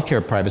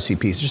healthcare privacy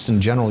piece, just in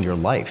general your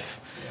life,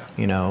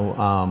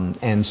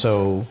 and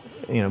so,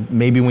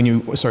 maybe when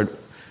you start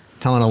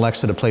telling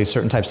Alexa to play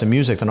certain types of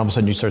music, then all of a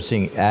sudden you start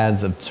seeing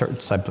ads of certain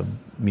type of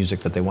music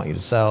that they want you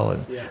to sell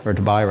or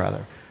to buy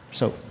rather.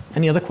 So,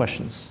 any other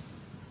questions?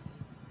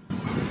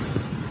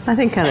 I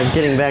think kind of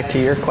getting back to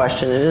your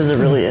question, it is a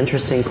really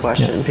interesting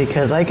question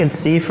because I could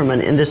see from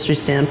an industry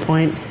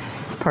standpoint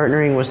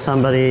partnering with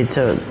somebody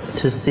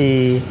to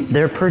see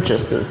their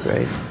purchases,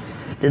 right?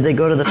 Did they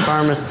go to the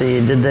pharmacy?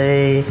 Did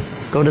they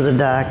go to the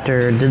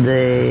doctor?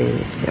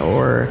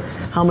 Or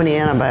how many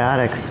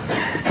antibiotics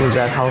was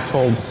that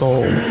household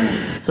sold?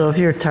 So if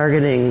you're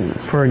targeting,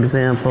 for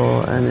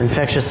example, an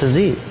infectious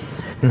disease,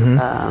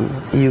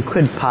 you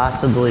could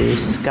possibly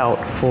scout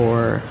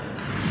for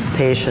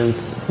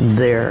patients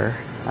there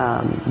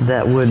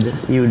that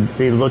you'd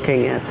be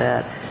looking at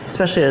that,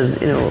 especially as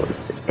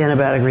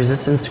antibiotic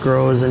resistance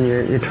grows and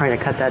you're trying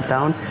to cut that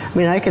down. I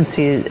mean, I could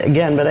see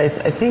again, but I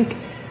think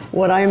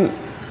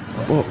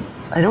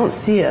I don't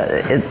see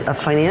a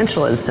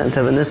financial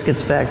incentive, and this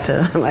gets back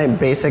to my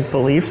basic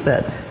belief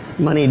that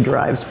money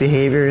drives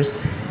behaviors.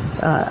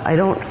 I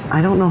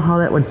don't know how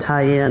that would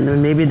tie in. I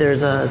mean, maybe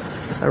there's a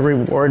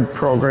reward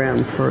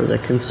program for the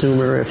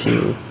consumer if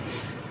you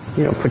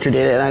put your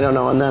data in. I don't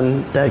know, and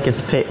then that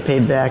gets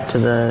paid back to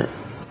the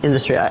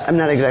industry. I'm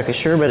not exactly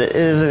sure, but it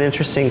is an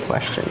interesting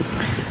question.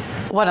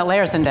 Well, it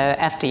layers into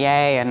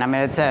FDA, and I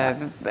mean, it's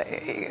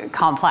a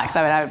complex.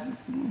 I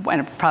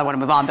probably want to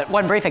move on, but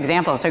one brief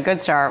example. So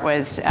GoodStart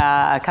was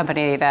a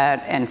company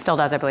that, and still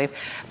does, I believe,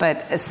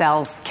 but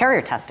sells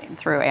carrier testing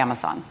through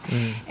Amazon.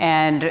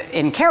 And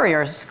in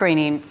carrier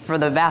screening, for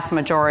the vast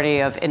majority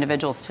of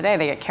individuals today,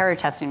 they get carrier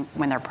testing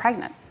when they're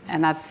pregnant.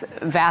 And that's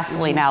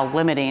vastly now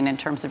limiting in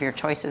terms of your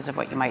choices of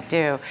what you might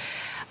do.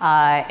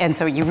 And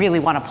so you really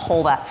want to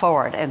pull that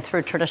forward. And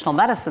through traditional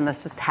medicine,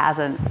 this just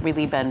hasn't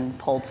really been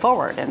pulled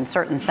forward. In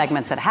certain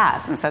segments it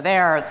has. And so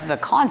there, the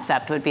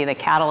concept would be the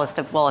catalyst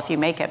of, well, if you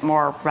make it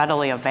more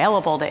readily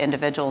available to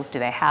individuals, do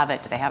they have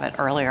it? Do they have it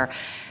earlier?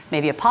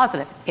 Maybe a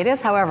positive. It is,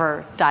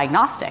 however,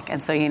 diagnostic.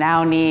 And so you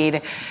now need,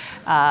 in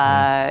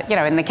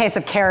the case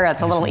of carrier,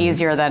 it's a little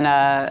easier than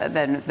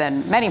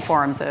many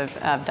forms of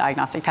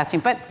diagnostic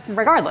testing. But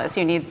regardless,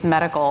 you need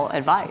medical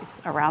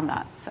advice around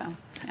that. So,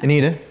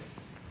 Anita?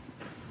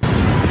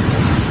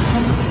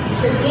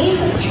 The pace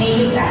of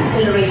change is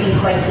accelerating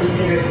quite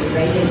considerably,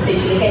 right? And so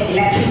if you look at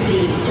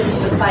electricity, it took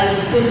society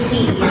 50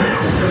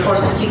 years before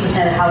 60%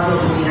 of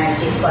households in the United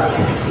States got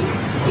electricity.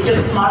 It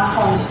took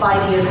smartphones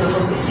 5 years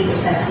before 60%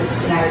 of the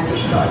United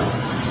States got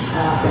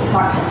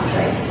smartphones,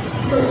 right?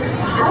 So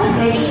how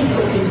ready is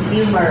the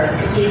consumer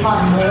to take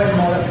on more and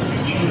more of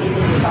these changes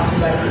that you're talking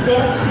about? Is there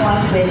a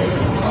point where there's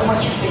just so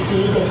much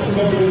fatigue and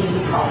inability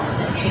to process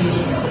that change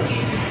in knowledge?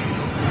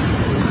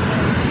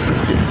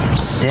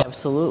 Yeah,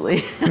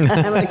 absolutely.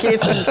 I'm a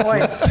case in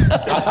point.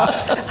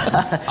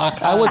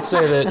 I would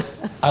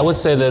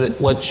say that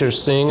what you're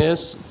seeing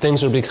is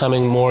things are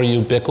becoming more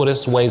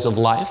ubiquitous ways of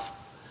life.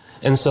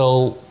 And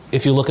so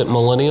if you look at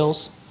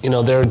millennials,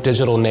 they're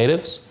digital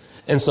natives.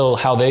 And so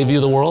how they view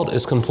the world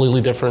is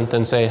completely different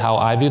than, say, how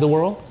I view the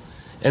world.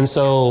 And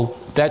so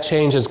that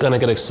change is going to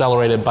get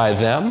accelerated by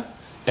them,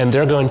 and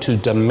they're going to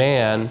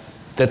demand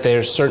that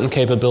there's certain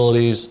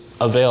capabilities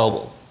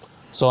available.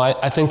 So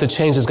I think the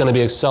change is going to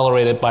be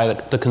accelerated by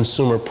the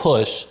consumer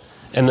push,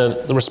 and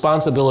the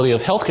responsibility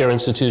of healthcare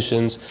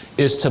institutions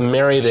is to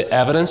marry the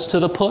evidence to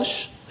the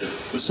push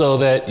so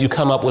that you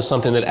come up with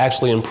something that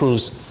actually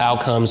improves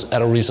outcomes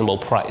at a reasonable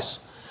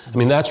price. I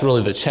mean, that's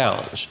really the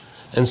challenge.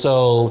 And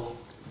so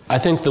I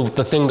think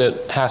the thing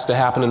that has to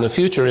happen in the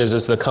future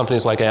is the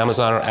companies like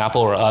Amazon or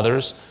Apple or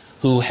others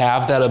who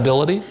have that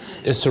ability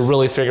is to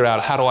really figure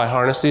out how do I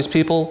harness these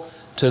people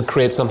to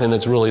create something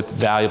that's really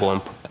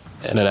valuable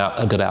and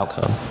a good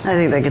outcome. I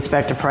think that gets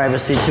back to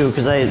privacy too,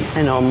 because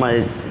I know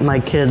my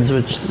kids,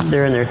 which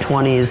they're in their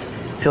 20s,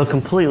 feel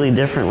completely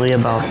differently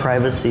about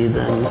privacy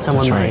than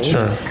someone my age.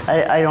 Sure.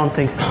 I don't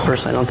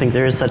think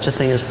there is such a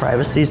thing as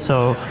privacy,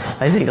 so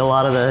I think a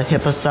lot of the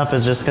HIPAA stuff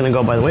is just going to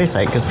go by the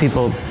wayside because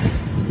people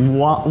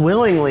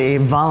willingly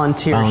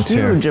volunteer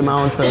huge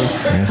amounts of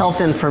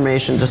health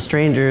information to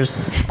strangers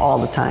all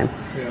the time.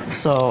 Yeah.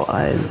 So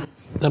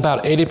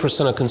about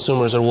 80% of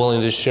consumers are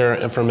willing to share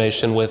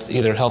information with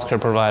either healthcare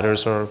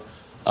providers or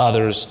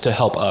others to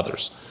help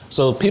others.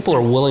 So people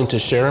are willing to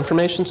share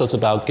information, so it's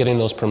about getting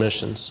those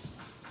permissions.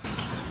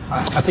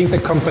 I think the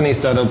companies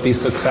that will be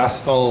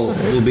successful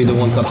will be the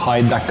ones that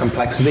hide that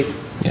complexity.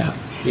 Yeah.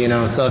 You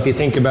know, so if you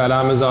think about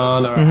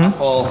Amazon or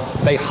Apple,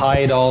 they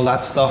hide all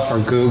that stuff, or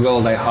Google,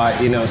 they hide,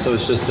 you know, so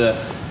it's just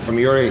from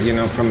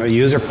a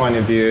user point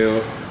of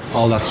view,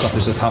 all that stuff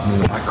is just happening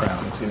in the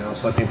background, you know,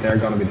 so I think they're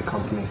going to be the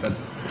companies that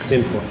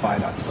simplify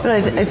that stuff. But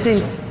I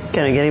think,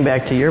 kind of getting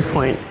back to your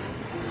point,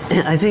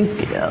 I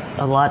think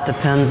a lot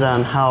depends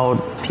on how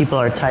people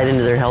are tied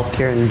into their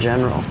healthcare in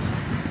general.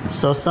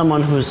 So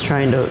someone who's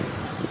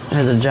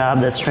has a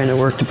job that's trying to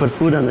work to put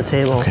food on the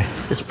table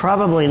is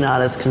probably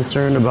not as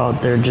concerned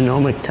about their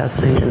genomic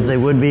testing as they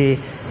would be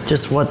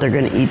just what they're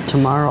going to eat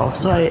tomorrow.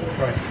 So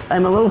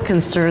I'm a little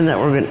concerned that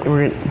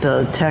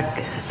the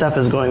tech stuff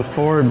is going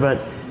forward, but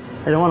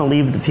I don't want to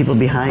leave the people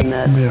behind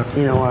that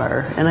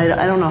and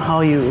I don't know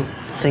how you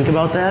think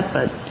about that,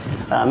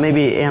 but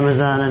maybe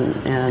Amazon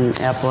and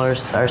Apple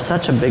are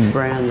such a big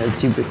brand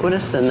that's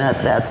ubiquitous, and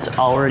that's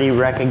already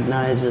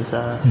recognized as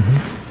a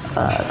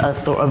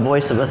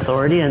voice of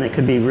authority, and it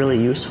could be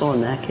really useful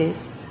in that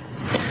case.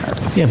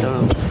 We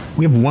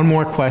have one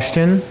more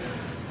question.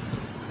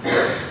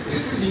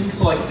 It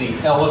seems like the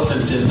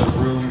elephant in the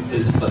room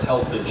is the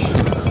health insurer,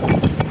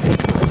 in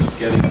terms of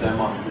getting them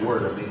on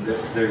board. I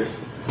mean,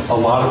 a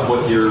lot of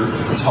what you're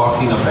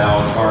talking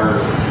about are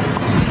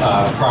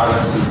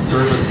products and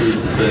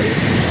services that,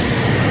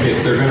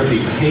 if they're going to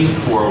be paid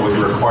for, would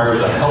require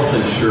the health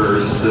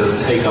insurers to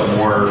take a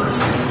more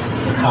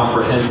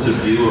comprehensive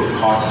view of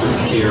cost of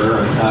care.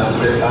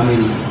 I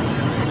mean,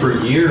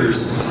 for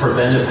years,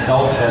 preventive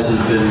health hasn't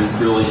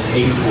been really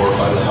paid for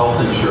by the health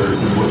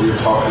insurers, and what you're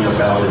talking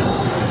about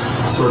is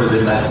sort of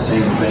in that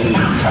same vein.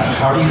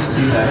 How do you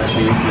see that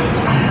changing?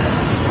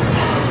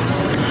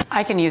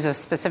 I can use a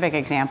specific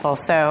example.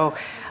 So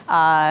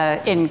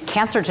in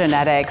cancer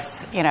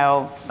genetics,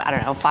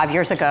 5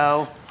 years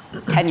ago,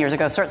 10 years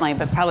ago certainly,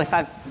 but probably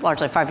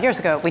largely 5 years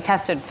ago, we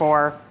tested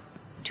for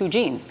two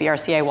genes,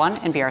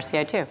 BRCA1 and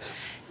BRCA2.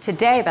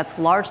 Today, that's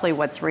largely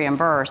what's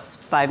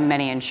reimbursed by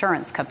many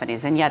insurance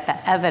companies, and yet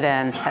the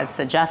evidence has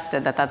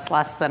suggested that that's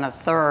less than a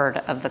third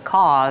of the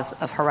cause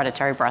of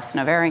hereditary breast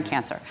and ovarian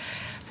cancer.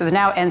 So there's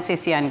now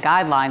NCCN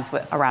guidelines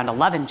with around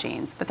 11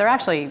 genes, but there are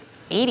actually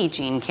 80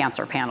 gene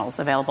cancer panels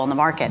available in the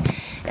market.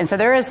 And so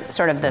there is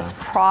sort of this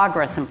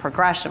progress and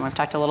progression, we've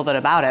talked a little bit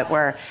about it,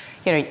 where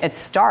it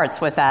starts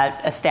with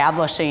that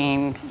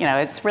establishing,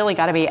 it's really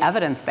got to be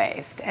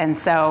evidence-based. And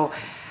so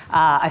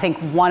I think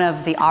one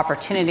of the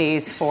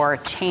opportunities for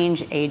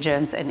change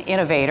agents and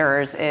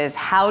innovators is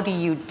how do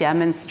you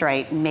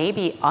demonstrate,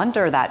 maybe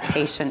under that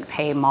patient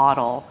pay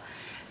model,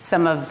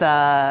 some of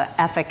the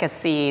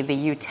efficacy, the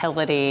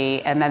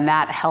utility, and then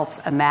that helps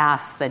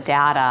amass the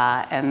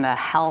data and the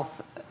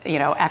health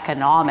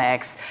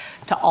economics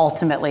to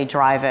ultimately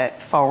drive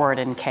it forward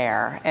in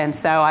care. And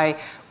so I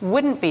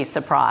wouldn't be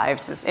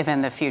surprised if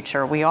in the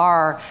future we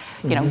are,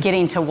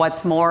 getting to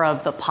what's more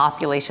of the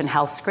population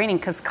health screening,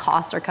 because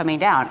costs are coming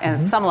down.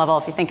 And at some level,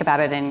 if you think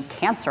about it in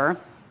cancer,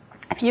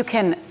 if you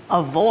can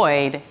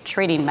avoid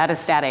treating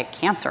metastatic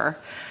cancer,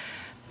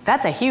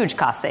 that's a huge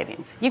cost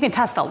savings. You can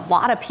test a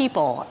lot of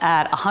people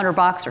at $100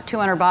 or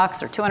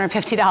 $200 or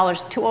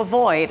 $250 to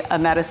avoid a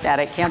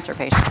metastatic cancer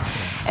patient.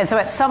 And so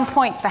at some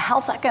point, the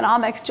health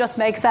economics just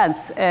make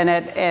sense, and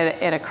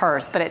it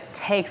occurs. But it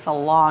takes a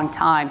long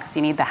time because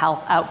you need the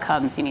health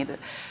outcomes, you need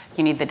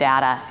the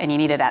data, and you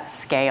need it at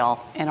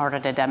scale in order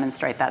to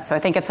demonstrate that. So I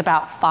think it's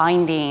about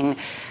finding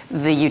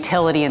the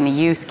utility and the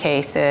use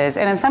cases,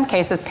 and in some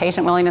cases,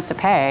 patient willingness to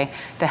pay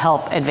to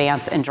help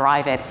advance and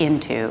drive it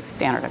into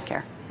standard of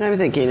care. I'm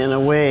thinking, in a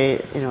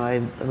way,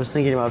 I was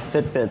thinking about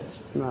Fitbits.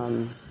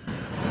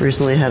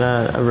 Recently had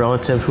a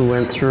relative who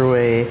went through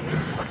a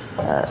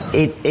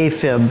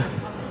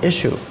AFib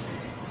issue.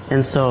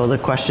 And so the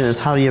question is,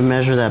 how do you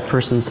measure that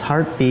person's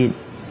heartbeat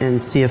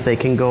and see if they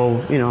can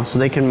go, so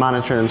they can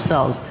monitor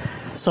themselves.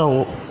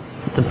 So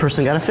the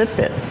person got a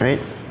Fitbit, right?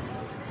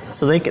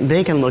 So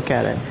they can look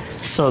at it.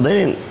 So they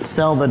didn't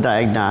sell the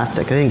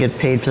diagnostic. They didn't get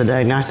paid for the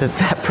diagnostic.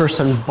 That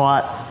person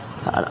bought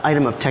an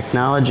item of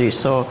technology.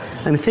 So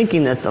I'm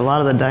thinking that's a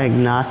lot of the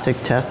diagnostic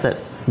tests that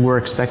we're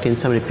expecting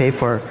somebody to pay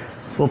for,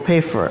 we'll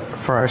pay for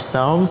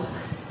ourselves,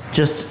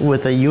 just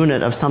with a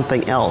unit of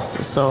something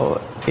else.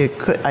 So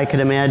I could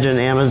imagine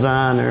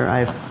Amazon or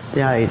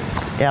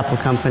Apple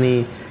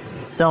company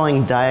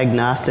selling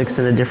diagnostics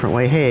in a different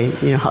way. Hey,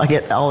 I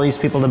get all these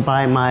people to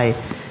buy my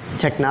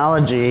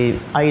technology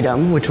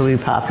item, which will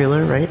be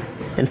popular, right?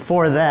 And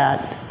for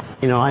that,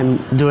 I'm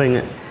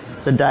doing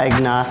the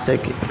diagnostic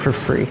for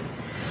free.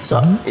 So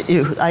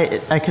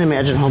I can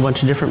imagine a whole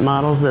bunch of different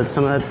models that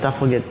some of that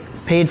stuff will get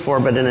paid for,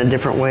 but in a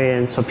different way,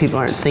 and so people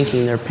aren't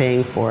thinking they're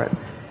paying for it.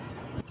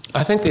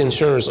 I think the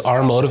insurers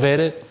are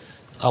motivated.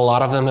 A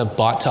lot of them have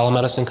bought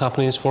telemedicine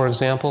companies, for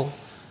example.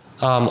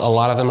 A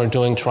lot of them are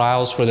doing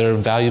trials for their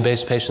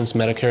value-based patients,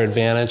 Medicare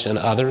Advantage, and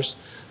others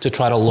to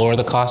try to lower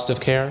the cost of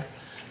care.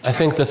 I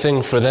think the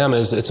thing for them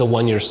is it's a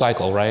one-year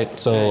cycle, right?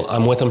 So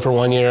I'm with them for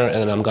 1 year and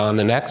then I'm gone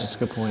the next.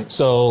 That's a good point.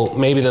 So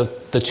maybe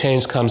the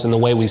change comes in the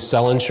way we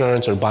sell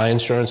insurance or buy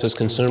insurance as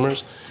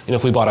consumers.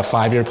 If we bought a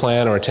 5-year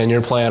plan or a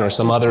 10-year plan or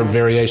some other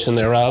variation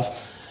thereof,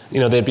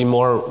 there'd be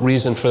more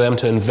reason for them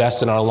to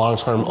invest in our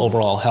long-term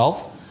overall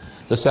health.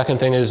 The second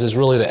thing is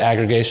really the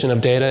aggregation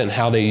of data and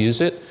how they use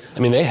it.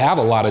 They have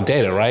a lot of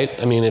data, right?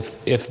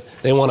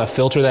 If they want to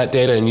filter that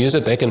data and use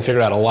it, they can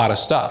figure out a lot of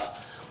stuff.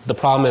 The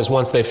problem is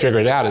once they figure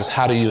it out is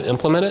how do you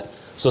implement it?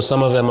 So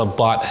some of them have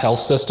bought health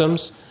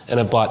systems and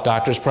have bought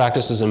doctors'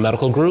 practices and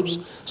medical groups.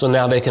 So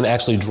now they can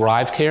actually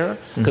drive care.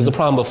 Because the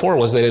problem before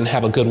was they didn't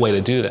have a good way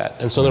to do that.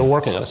 And so they're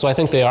working on it. So I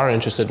think they are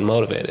interested and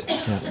motivated.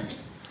 Yeah.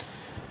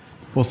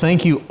 Well,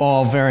 thank you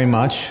all very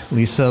much,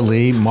 Lisa,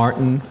 Lee,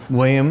 Martin,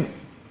 William.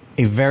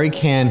 A very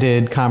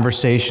candid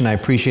conversation. I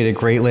appreciate it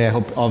greatly. I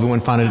hope everyone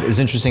found it as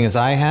interesting as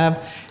I have.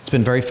 It's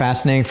been very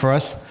fascinating for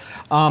us.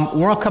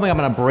 We're all coming up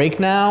on a break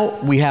now.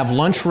 We have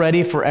lunch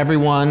ready for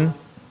everyone.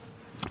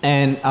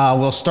 And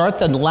we'll start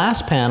the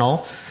last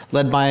panel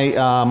led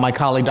by my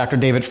colleague, Dr.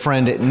 David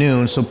Friend, at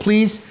noon. So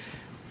please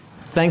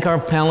thank our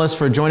panelists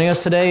for joining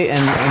us today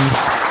and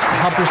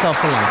help yourself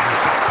to lunch.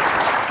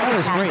 That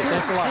was great.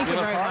 Thanks a lot. Thank you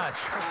very much.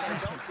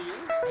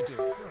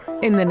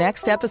 In the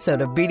next episode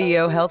of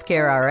BDO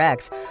Healthcare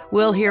RX,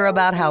 we'll hear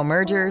about how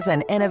mergers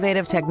and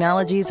innovative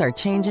technologies are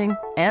changing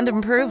and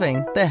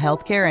improving the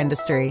healthcare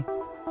industry.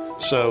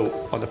 So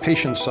on the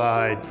patient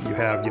side, you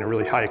have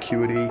really high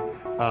acuity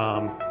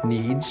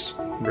needs,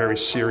 very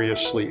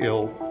seriously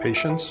ill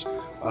patients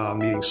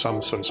needing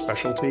some sort of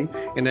specialty.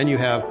 And then you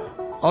have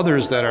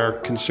others that are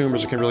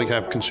consumers that can really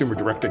have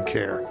consumer-directed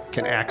care,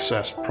 can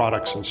access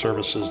products and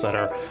services that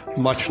are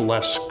much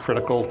less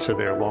critical to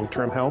their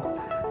long-term health.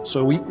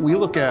 So we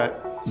look at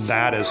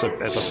that as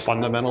a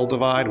fundamental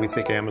divide. We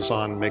think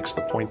Amazon makes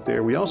the point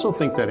there. We also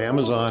think that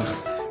Amazon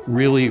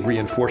really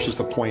reinforces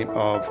the point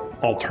of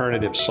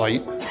alternative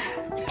site,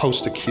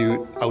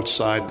 post-acute,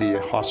 outside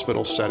the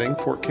hospital setting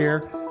for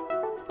care.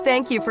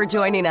 Thank you for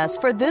joining us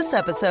for this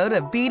episode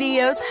of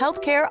BDO's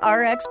Healthcare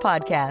RX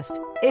podcast.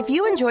 If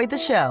you enjoyed the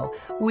show,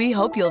 we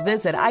hope you'll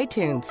visit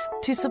iTunes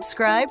to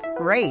subscribe,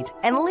 rate,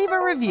 and leave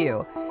a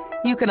review.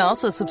 You can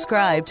also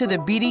subscribe to the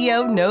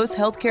BDO Knows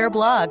Healthcare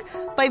blog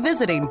by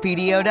visiting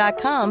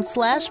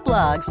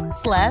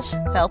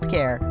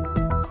bdo.com/blogs/healthcare.